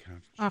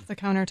off the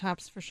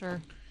countertops for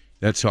sure.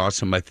 That's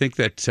awesome. I think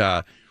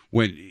that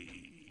when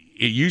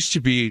it used to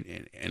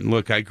be, and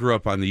look, I grew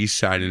up on the east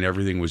side and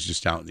everything was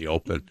just out in the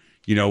open.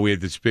 We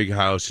had this big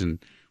house, and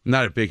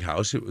not a big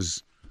house. It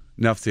was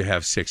enough to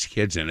have 6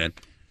 kids in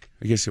it.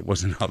 I guess it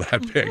wasn't all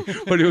that big,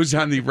 but it was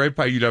on right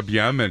by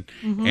UWM,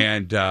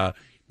 and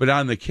but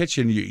on the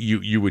kitchen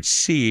you would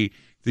see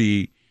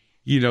the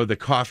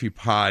coffee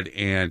pod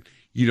and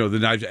the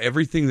knives,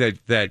 everything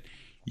that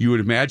you would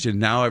imagine.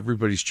 Now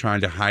everybody's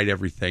trying to hide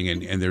everything,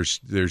 and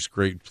there's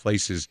great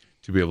places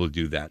to be able to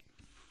do that.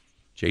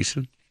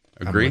 Jason,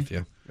 agree? I'm with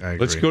you. I agree.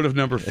 Let's go to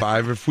number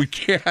 5 if we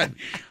can.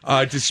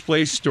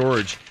 Display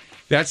storage.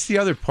 That's the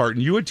other part.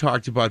 And you had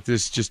talked about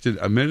this just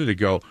a minute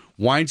ago.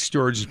 Wine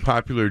storage is a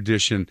popular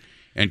addition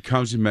and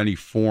comes in many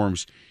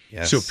forms.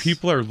 Yes. So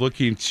people are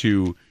looking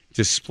to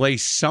display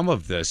some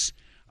of this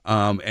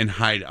and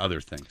hide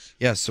other things.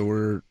 Yeah, so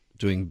we're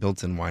doing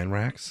built-in wine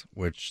racks,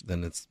 which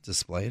then it's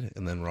displayed,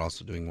 and then we're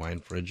also doing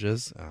wine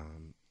fridges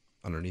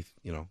underneath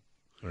the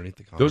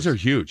counters. Those are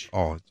huge.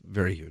 Oh,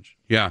 very huge.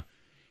 Yeah.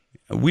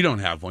 We don't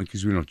have one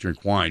because we don't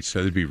drink wine, so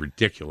that'd be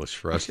ridiculous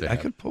for us to have. I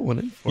could put one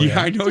in for you.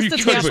 Yeah, I know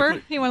Just you a could.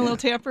 tapper? You want a little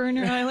tapper in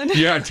your island?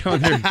 Yeah,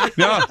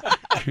 no.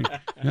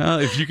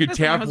 If you could That's what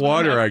my tap husband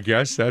water, had. I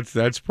guess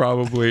that's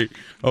probably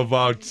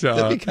about.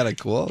 That'd be kind of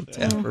cool.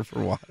 Tapper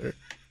for water.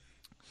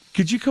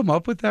 Could you come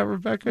up with that,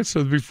 Rebecca?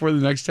 So before the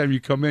next time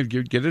you come in,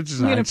 get a I'm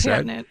design going to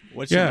set. patent it.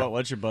 What's Yeah.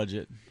 your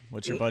budget?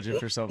 What's your budget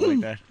for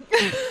something like that?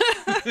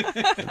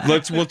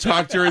 We'll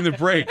talk during the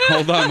break.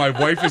 Hold on, my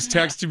wife is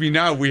texting me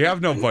now. We have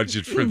no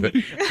budget for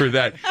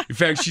that. In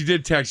fact, she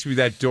did text me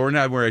that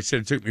doorknob where I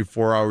said it took me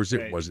 4 hours.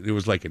 It wasn't. It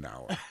was like an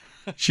hour.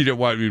 She didn't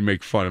want me to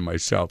make fun of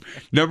myself.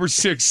 Number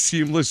 6,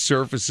 seamless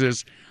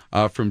surfaces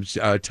from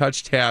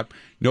Touch Tap,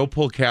 no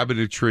pull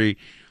cabinetry,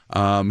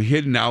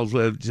 hidden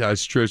outlet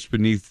strips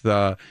beneath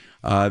the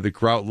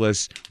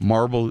groutless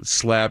marble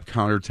slab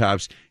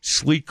countertops.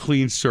 Sleek,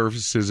 clean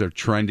surfaces are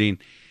trending.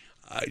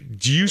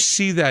 Do you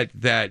see that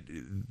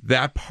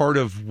part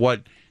of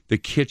what the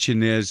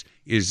kitchen is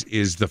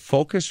the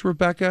focus,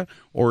 Rebecca,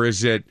 or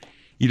is it,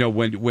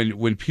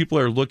 when people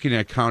are looking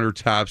at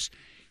countertops,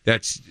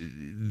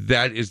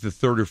 that is the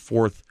third or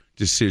fourth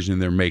decision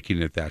they're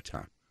making at that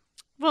time?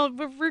 Well,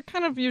 we're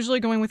kind of usually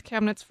going with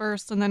cabinets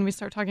first, and then we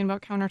start talking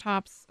about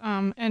countertops.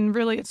 And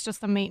really, it's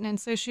just a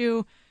maintenance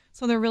issue.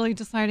 So they're really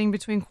deciding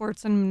between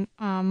quartz and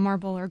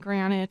marble or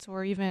granite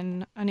or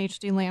even an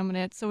HD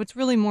laminate. So it's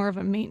really more of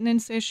a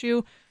maintenance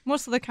issue.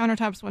 Most of the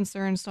countertops, once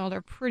they're installed,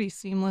 are pretty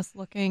seamless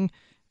looking,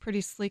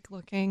 pretty sleek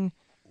looking.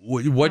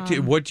 What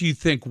do you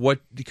think? What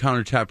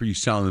countertop are you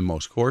selling the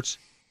most? Quartz?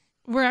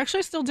 We're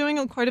actually still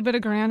doing quite a bit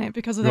of granite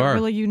because of that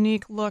really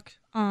unique look.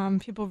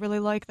 People really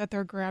like that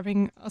they're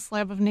grabbing a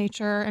slab of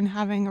nature and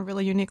having a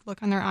really unique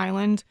look on their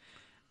island.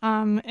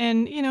 And,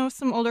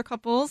 some older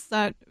couples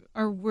that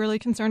are really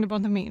concerned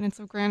about the maintenance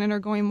of granite are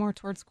going more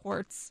towards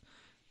quartz.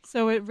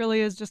 So it really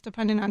is just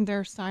depending on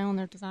their style and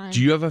their design. Do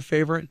you have a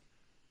favorite?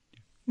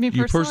 Me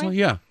personally? You personally?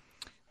 Yeah.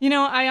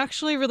 I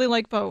actually really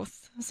like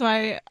both. So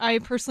I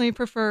personally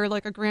prefer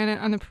like a granite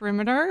on the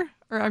perimeter,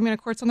 or a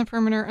quartz on the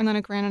perimeter and then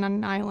a granite on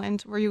an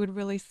island where you would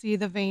really see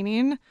the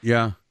veining.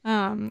 Yeah.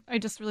 I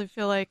just really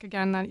feel like,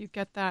 again, that you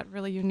get that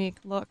really unique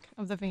look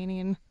of the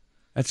veining.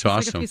 That's It's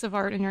awesome. like a piece of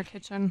art in your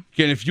kitchen.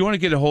 Again, if you want to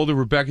get a hold of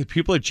Rebecca,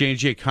 people at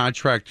J&J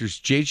Contractors,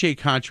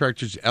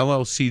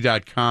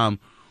 jjcontractorsllc.com,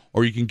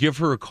 or you can give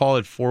her a call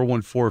at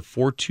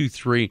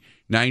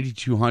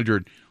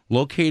 414-423-9200,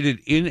 located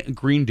in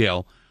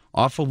Greendale,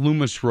 off of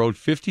Loomis Road,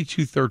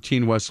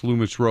 5213 West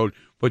Loomis Road,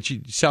 but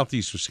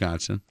southeast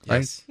Wisconsin,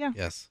 right? Yes. Yeah.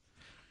 Yes.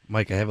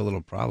 Mike, I have a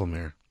little problem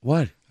here.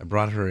 What? I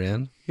brought her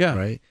in. Yeah.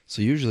 Right?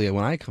 So usually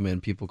when I come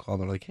in, people call,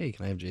 they're like, hey,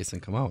 can I have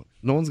Jason come out?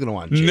 No one's going to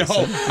want Jason.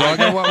 No. They're all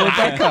going to want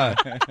Rebecca.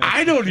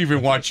 I don't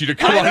even want you to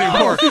come out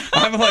anymore.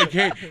 I'm like,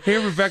 hey,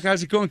 Rebecca,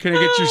 how's it going? Can I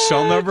get your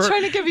cell number?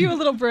 Trying to give you a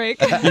little break.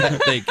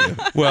 Thank you.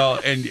 Well,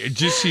 and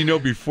just so you know,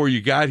 before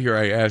you got here,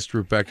 I asked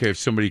Rebecca if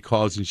somebody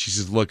calls, and she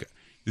says, look,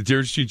 the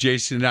difference between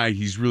Jason and I,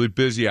 he's really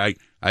busy. I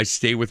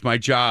stay with my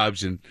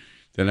jobs, and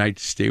then I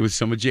stay with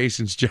some of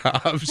Jason's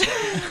jobs.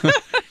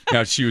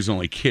 Now, she was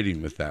only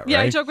kidding with that, right?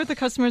 Yeah, I joke with the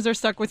customers are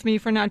stuck with me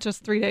for not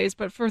just 3 days,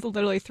 but for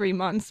literally 3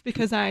 months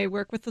because I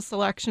work with the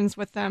selections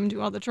with them,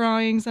 do all the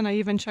drawings, and I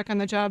even check on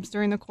the jobs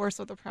during the course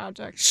of the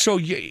project. So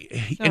we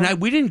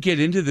didn't get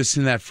into this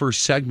in that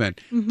first segment,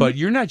 but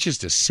you're not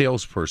just a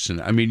salesperson.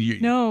 I mean,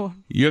 No.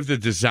 You have the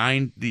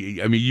design.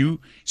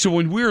 So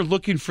when we were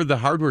looking for the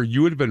hardware,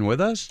 you would have been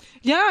with us?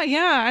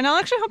 Yeah, and I'll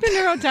actually help you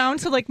narrow it down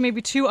to like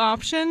maybe 2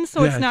 options,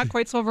 so it's not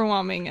quite so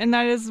overwhelming. And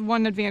that is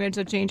one advantage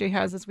that J&J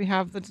has is we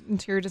have the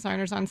interior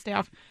designers on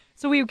staff,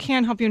 so we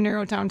can help you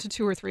narrow it down to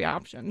 2 or 3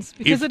 options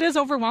because it is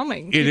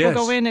overwhelming. People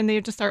go in and they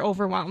just are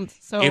overwhelmed.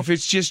 So if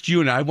it's just you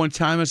and I one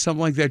time or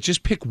something like that,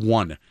 just pick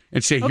one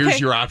and say,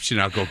 here's your option.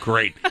 I'll go,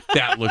 great.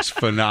 That looks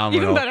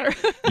phenomenal. Even better.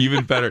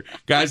 Even better.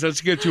 Guys,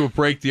 let's get to a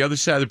break. The other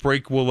side of the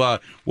break, we'll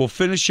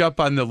finish up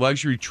on the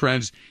luxury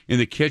trends in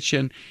the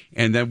kitchen,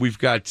 and then we've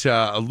got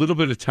a little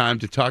bit of time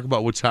to talk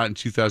about what's hot in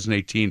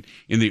 2018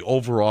 in the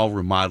overall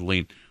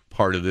remodeling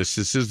part of this.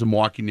 This is the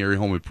Milwaukee NARI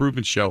Home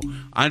Improvement Show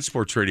on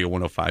Sports Radio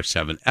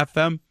 105.7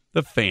 FM,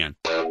 The Fan.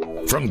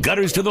 From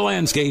gutters to the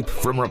landscape,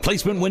 from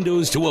replacement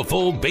windows to a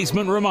full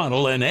basement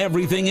remodel and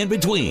everything in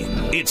between,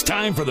 it's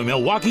time for the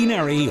Milwaukee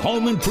NARI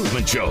Home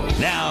Improvement Show.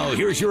 Now,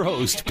 here's your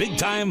host,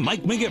 big-time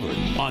Mike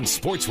McGivern on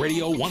Sports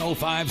Radio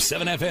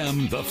 105.7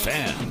 FM, The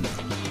Fan.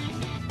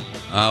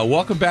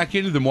 Welcome back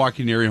into the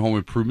Milwaukee NARI Home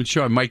Improvement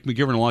Show. I'm Mike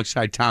McGivern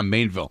alongside Tom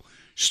Mainville.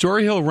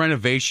 Story Hill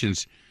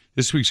Renovations,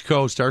 this week's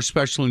host, our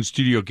special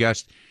in-studio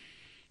guest,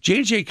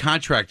 J&J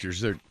Contractors.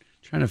 They're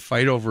trying to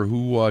fight over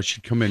who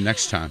should come in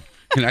next time.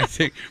 And I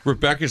think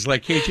Rebecca's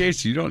like, hey,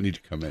 Jason, you don't need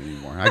to come in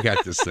anymore. I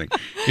got this thing.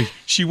 And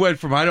she went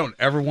from, I don't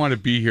ever want to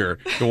be here,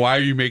 to why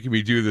are you making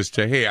me do this,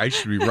 to, hey, I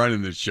should be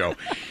running this show.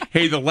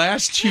 Hey, the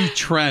last two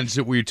trends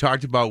that we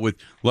talked about with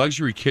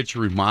luxury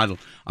kitchen remodel,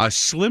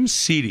 slim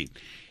seating.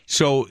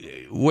 So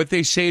what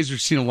they say is they're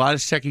seeing a lot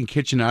of second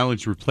kitchen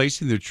islands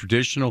replacing the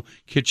traditional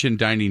kitchen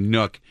dining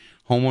nook.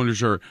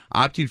 Homeowners are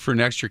opting for an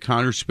extra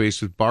counter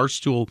space with bar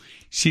stool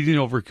seating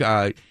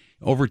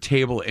over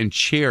table and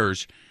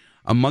chairs.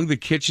 Among the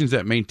kitchens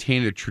that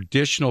maintain a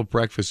traditional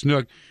breakfast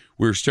nook,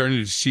 we're starting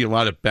to see a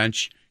lot of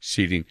bench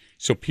seating.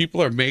 So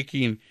people are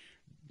making.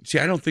 See,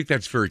 I don't think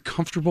that's very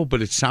comfortable,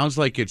 but it sounds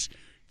like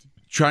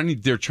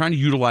they're trying to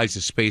utilize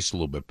the space a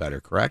little bit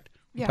better. Correct,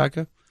 Yeah.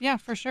 Rebecca? Yeah,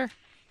 for sure.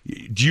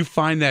 Do you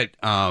find that?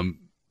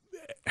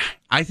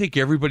 I think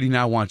everybody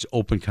now wants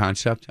open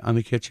concept on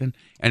the kitchen,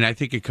 and I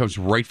think it comes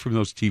right from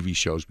those TV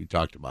shows we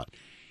talked about.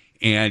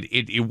 And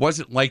it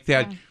wasn't like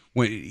that. Yeah.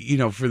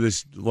 When, for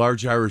this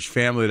large Irish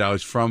family that I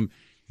was from,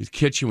 the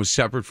kitchen was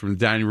separate from the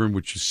dining room,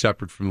 which was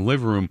separate from the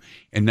living room,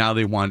 and now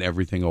they want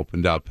everything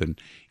opened up. And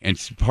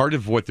part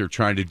of what they're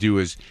trying to do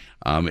is,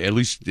 at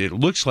least it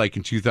looks like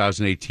in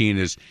 2018,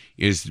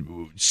 is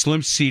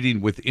slim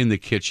seating within the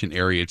kitchen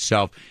area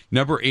itself.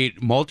 Number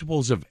 8,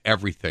 multiples of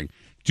everything.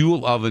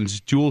 Dual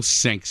ovens, dual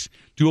sinks,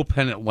 dual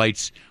pendant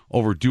lights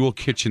over dual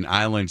kitchen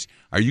islands.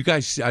 Are you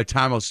guys,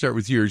 Tom, I'll start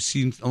with you. Are you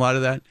seeing a lot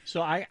of that?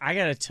 So I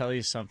got to tell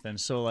you something.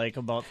 So like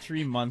about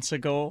 3 months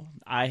ago,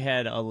 I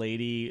had a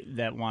lady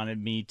that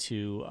wanted me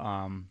to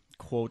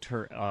quote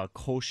her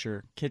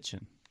kosher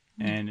kitchen.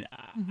 And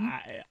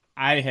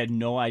I had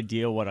no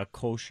idea what a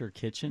kosher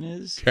kitchen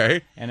is.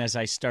 Okay. And as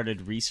I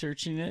started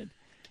researching it,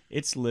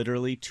 it's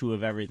literally 2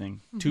 of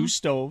everything. 2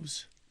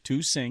 stoves,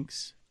 2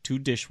 sinks, 2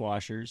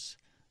 dishwashers,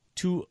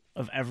 2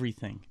 of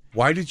everything.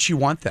 Why did she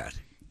want that?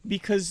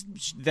 Because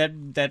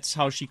that's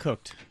how she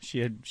cooked.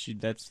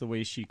 That's the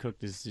way she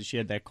cooked. Is she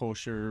had that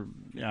kosher,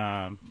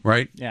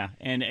 Right? yeah.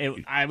 And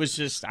I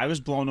was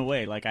blown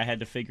away. Like I had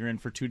to figure in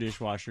for 2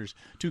 dishwashers,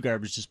 2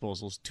 garbage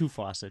disposals, 2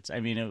 faucets. I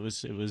mean, it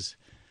was. Did you that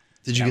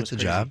get was the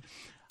crazy. job?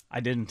 I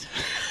didn't.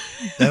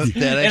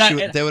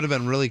 That would have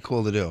been really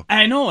cool to do.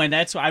 I know, and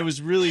that's why I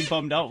was really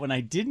bummed out when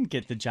I didn't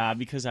get the job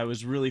because I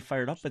was really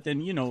fired up. But then,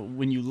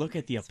 when you look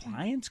at the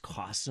appliance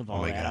costs of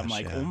all my that, I'm gosh,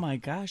 like, yeah. oh my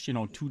gosh,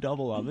 2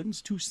 double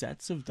ovens, 2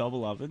 sets of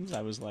double ovens.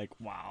 I was like,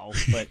 wow.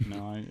 But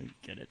no, I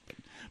didn't get it.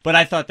 But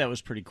I thought that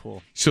was pretty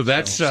cool. So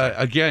that's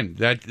again,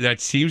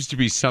 that seems to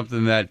be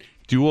something that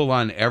dual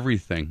on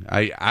everything.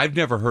 I've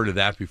never heard of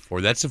that before.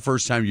 That's the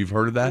first time you've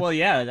heard of that? Well,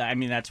 yeah. I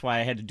mean, that's why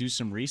I had to do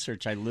some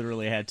research. I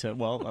literally had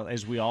to,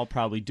 as we all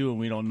probably do, and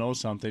we don't know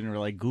something, or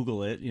like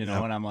Google it, And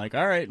I'm like,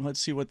 all right,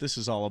 let's see what this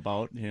is all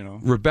about,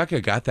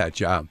 Rebecca got that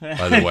job,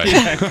 by the way.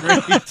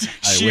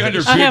 She I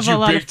underbid have a you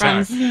lot big of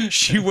friends. time.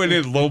 She went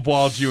in,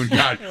 lowballed you, and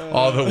got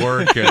all the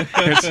work. And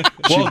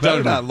well She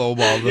better done. not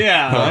lowball them.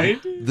 Yeah,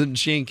 right? Then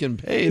she ain't getting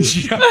paid.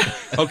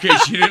 Okay,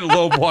 she didn't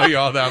lowball you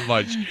all that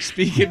much.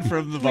 Speaking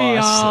from the We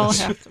all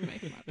boss. have to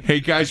make money. Hey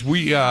guys,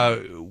 we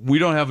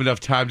don't have enough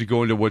time to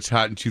go into what's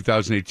hot in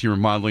 2018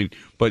 remodeling,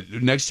 but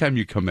next time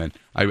you come in,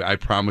 I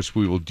promise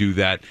we will do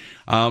that.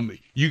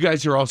 You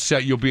guys are all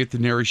set. You'll be at the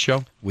NARI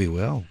show. We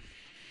will.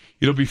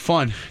 It'll be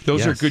fun.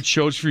 Those are Yes. good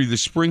shows for you. The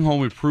Spring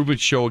Home Improvement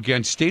Show,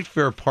 again, State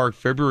Fair Park,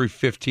 February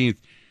 15th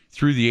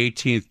through the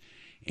 18th.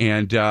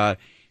 And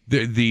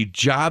the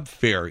job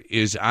fair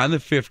is on the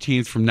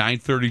 15th from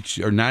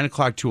 9:30 or 9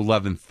 o'clock to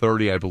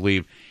 11:30, I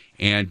believe.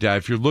 And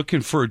if you're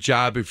looking for a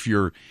job, if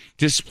you're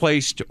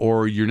displaced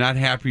or you're not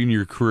happy in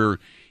your career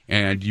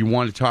and you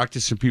want to talk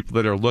to some people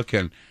that are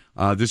looking,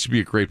 this would be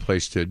a great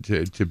place to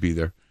be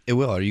there. It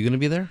will. Are you going to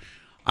be there?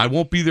 I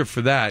won't be there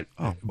for that,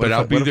 but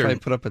I'll be what there. if I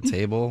put up a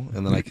table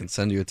and then I can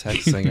send you a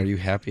text saying, "Are you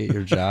happy at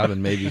your job?"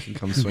 and maybe you can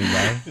come swing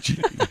by.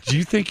 Do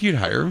you think you'd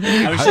hire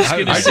me? I was just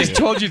gonna I say, just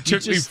told you it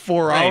took me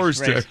 4 right, hours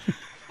right. to.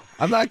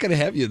 I'm not going to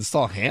have you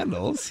install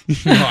handles.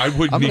 No, I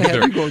wouldn't I'm going to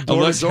either. have you go door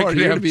Unless to I door. could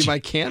You're going have to be J- my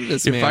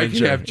canvas If I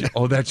manager. could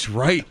have, that's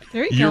right.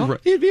 There you You're go. ru-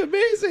 It'd be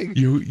amazing.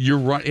 You're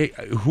running.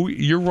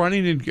 You're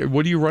running? And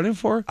what are you running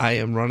for? I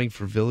am running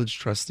for village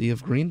trustee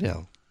of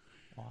Greendale.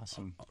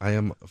 Awesome. I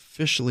am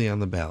officially on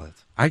the ballot.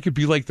 I could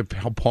be like the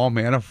Paul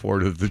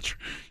Manafort of the.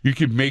 You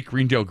could make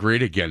Greendale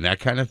great again.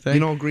 That kind of thing. You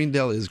know,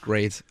 Greendale is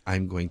great.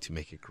 I'm going to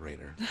make it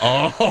greater.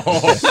 Oh,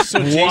 So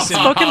Jason,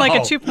 Spoken like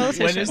a true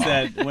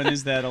politician. when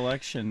is that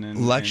election?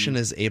 Election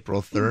is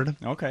April 3rd.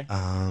 Okay.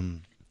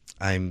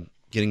 I'm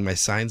getting my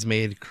signs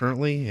made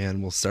currently,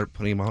 and we'll start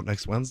putting them out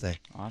next Wednesday.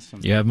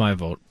 Awesome. You have my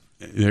vote.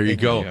 there you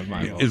go. Yeah,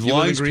 my vote. As You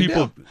long live in as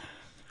people, Greendale?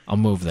 I'll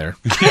move there.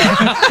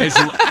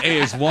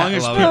 as long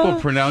as love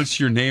people pronounce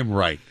your name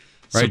right,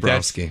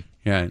 that's- Sobrowski.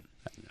 Yeah.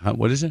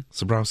 What is it?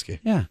 Sobrowski.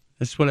 Yeah,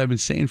 that's what I've been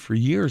saying for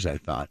years. I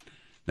thought.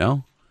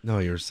 No. No,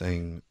 you're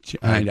saying.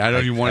 I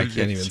don't even want I to.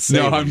 can't even say.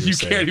 No, what you you're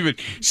saying. can't even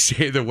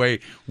say the way.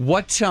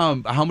 What? How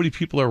many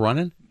people are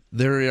running?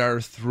 There are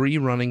 3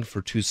 running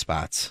for 2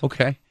 spots.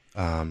 Okay.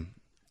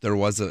 There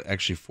was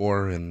actually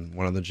 4, and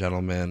one of the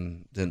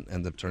gentlemen didn't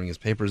end up turning his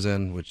papers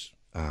in, which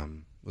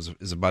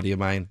is a buddy of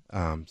mine.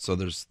 So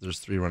there's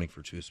 3 running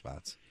for 2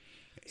 spots.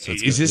 So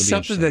is this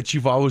something that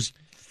you've always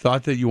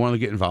thought that you want to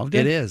get involved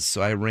in? It is.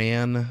 So I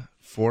ran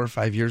 4 or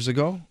 5 years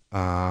ago.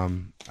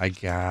 I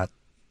got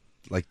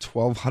like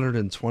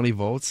 1,220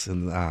 votes,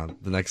 and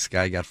the next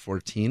guy got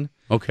 14.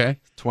 Okay.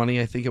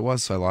 20, I think it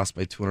was. So I lost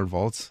by 200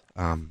 votes.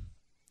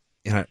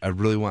 And I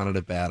really wanted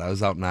it bad. I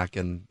was out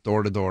knocking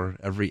door to door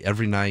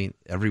every night,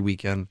 every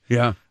weekend.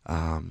 Yeah.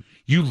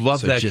 You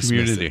love So that just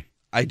missed community. it.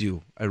 I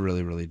do. I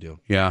really, really do.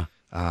 Yeah.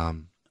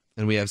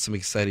 And we have some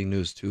exciting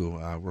news too.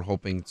 We're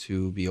hoping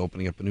to be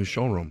opening up a new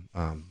showroom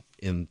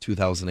in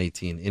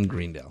 2018 in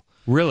Greendale.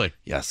 Really?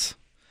 Yes.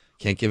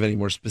 Can't give any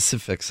more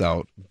specifics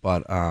out,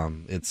 but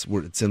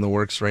it's in the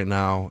works right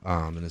now.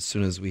 And as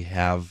soon as we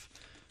have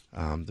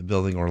the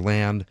building or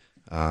land,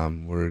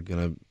 we're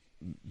gonna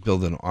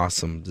build an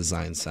awesome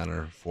design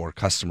center for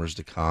customers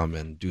to come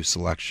and do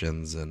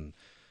selections, and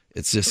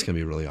it's just gonna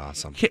be really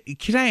awesome.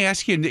 Can I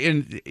ask you?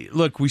 And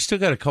look, we still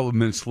got a couple of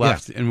minutes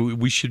left, and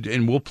we should,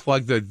 and we'll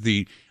plug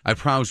the. I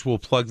promise we'll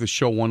plug the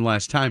show one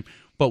last time.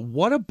 But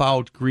what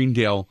about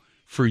Greendale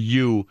for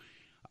you?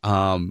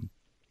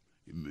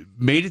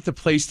 Made it the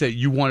place that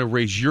you want to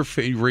raise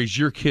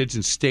your kids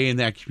and stay in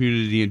that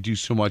community and do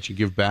so much and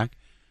give back?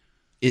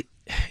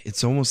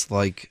 It's almost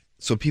like,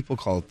 so people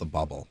call it the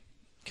bubble.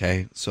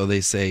 Okay, so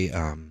they say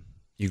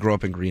you grow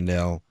up in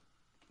Greendale,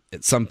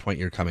 at some point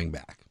you're coming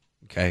back.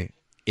 Okay,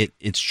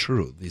 it's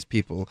true. These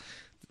people,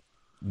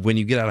 when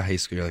you get out of high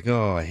school, you're like,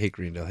 oh, I hate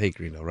Greendale,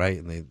 right?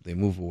 And they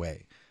move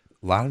away.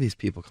 A lot of these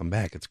people come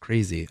back. It's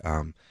crazy.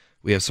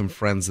 We have some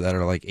friends that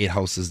are like 8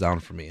 houses down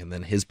from me, and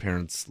then his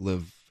parents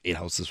live 8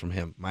 houses from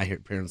him. My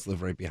parents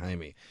live right behind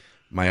me.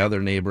 My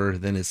other neighbor,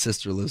 then his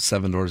sister lives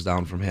 7 doors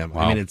down from him.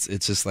 Wow. I mean,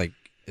 it's just like,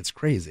 it's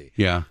crazy.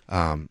 Yeah.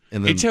 And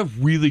then it's a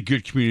really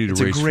good community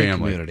to raise it's a great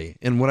family. community.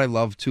 And what I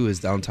love too is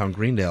downtown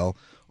Greendale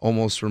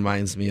almost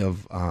reminds me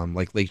of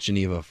like Lake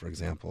Geneva, for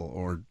example,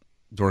 or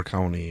Door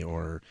County,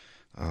 or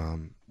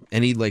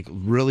any like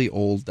really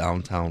old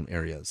downtown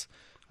areas.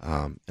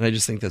 And I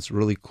just think that's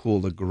really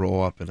cool to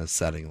grow up in a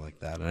setting like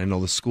that. And I know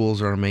the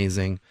schools are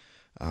amazing.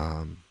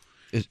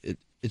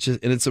 It's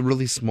just, and it's a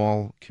really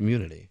small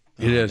community.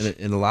 It is.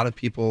 And a lot of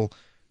people,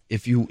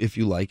 if you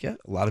like it,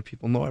 a lot of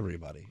people know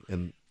everybody.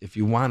 And if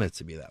you want it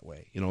to be that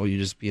way, you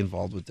just be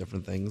involved with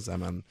different things.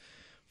 I'm on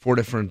 4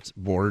 different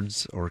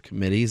boards or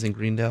committees in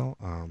Greendale,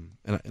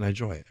 and I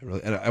enjoy it.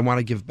 And I want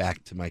to give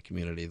back to my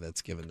community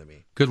that's given to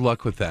me. Good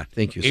luck with that.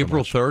 Thank you so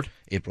April much. 3rd?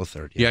 April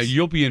 3rd, yes. Yeah,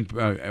 you'll be in,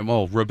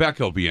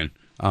 Rebecca will be in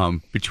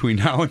between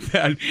now and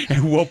then,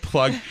 and we'll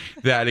plug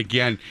that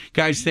again.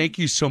 Guys, thank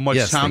you so much.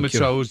 Yes, Tom, thank it's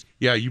you. always,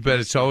 you bet,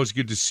 it's always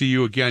good to see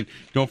you again.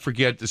 Don't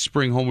forget the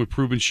Spring Home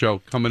Improvement Show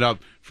coming up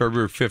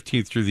February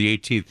 15th through the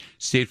 18th,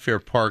 State Fair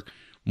Park,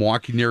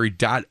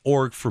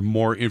 MilwaukeeNARI.org for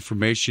more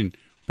information.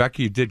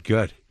 Becca, you did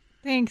good.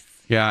 Thanks.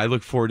 Yeah, I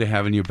look forward to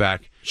having you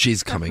back.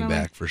 She's coming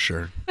Definitely. back for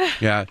sure.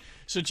 Yeah.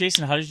 So,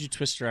 Jason, how did you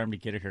twist her arm to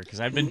get her here? Because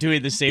I've been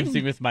doing the same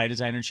thing with my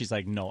designer, and she's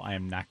like, no, I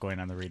am not going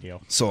on the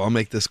radio. So I'll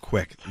make this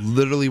quick.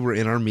 Literally, we're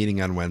in our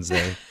meeting on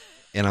Wednesday,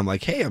 and I'm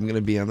like, hey, I'm going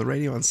to be on the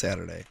radio on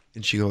Saturday.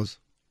 And she goes,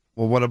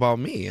 well, what about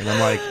me? And I'm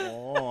like,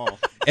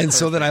 and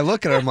so then I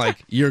look at her, I'm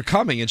like, you're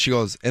coming. And she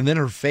goes, and then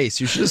her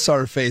face, you should have saw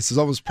her face. It was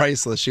almost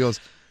priceless. She goes,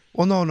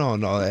 well, no,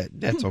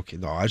 that's okay.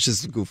 No, I was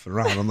just goofing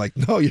around. I'm like,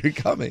 no, you're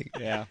coming.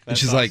 Yeah, and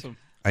she's like,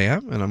 I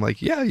am? And I'm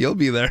like, yeah, you'll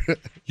be there.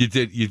 You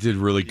did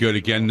really good.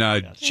 Again,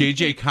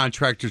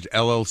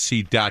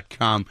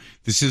 JJContractorsLLC.com.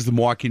 This is the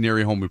Milwaukee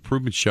NARI Home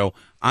Improvement Show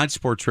on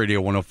Sports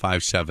Radio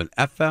 105.7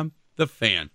 FM, The Fan.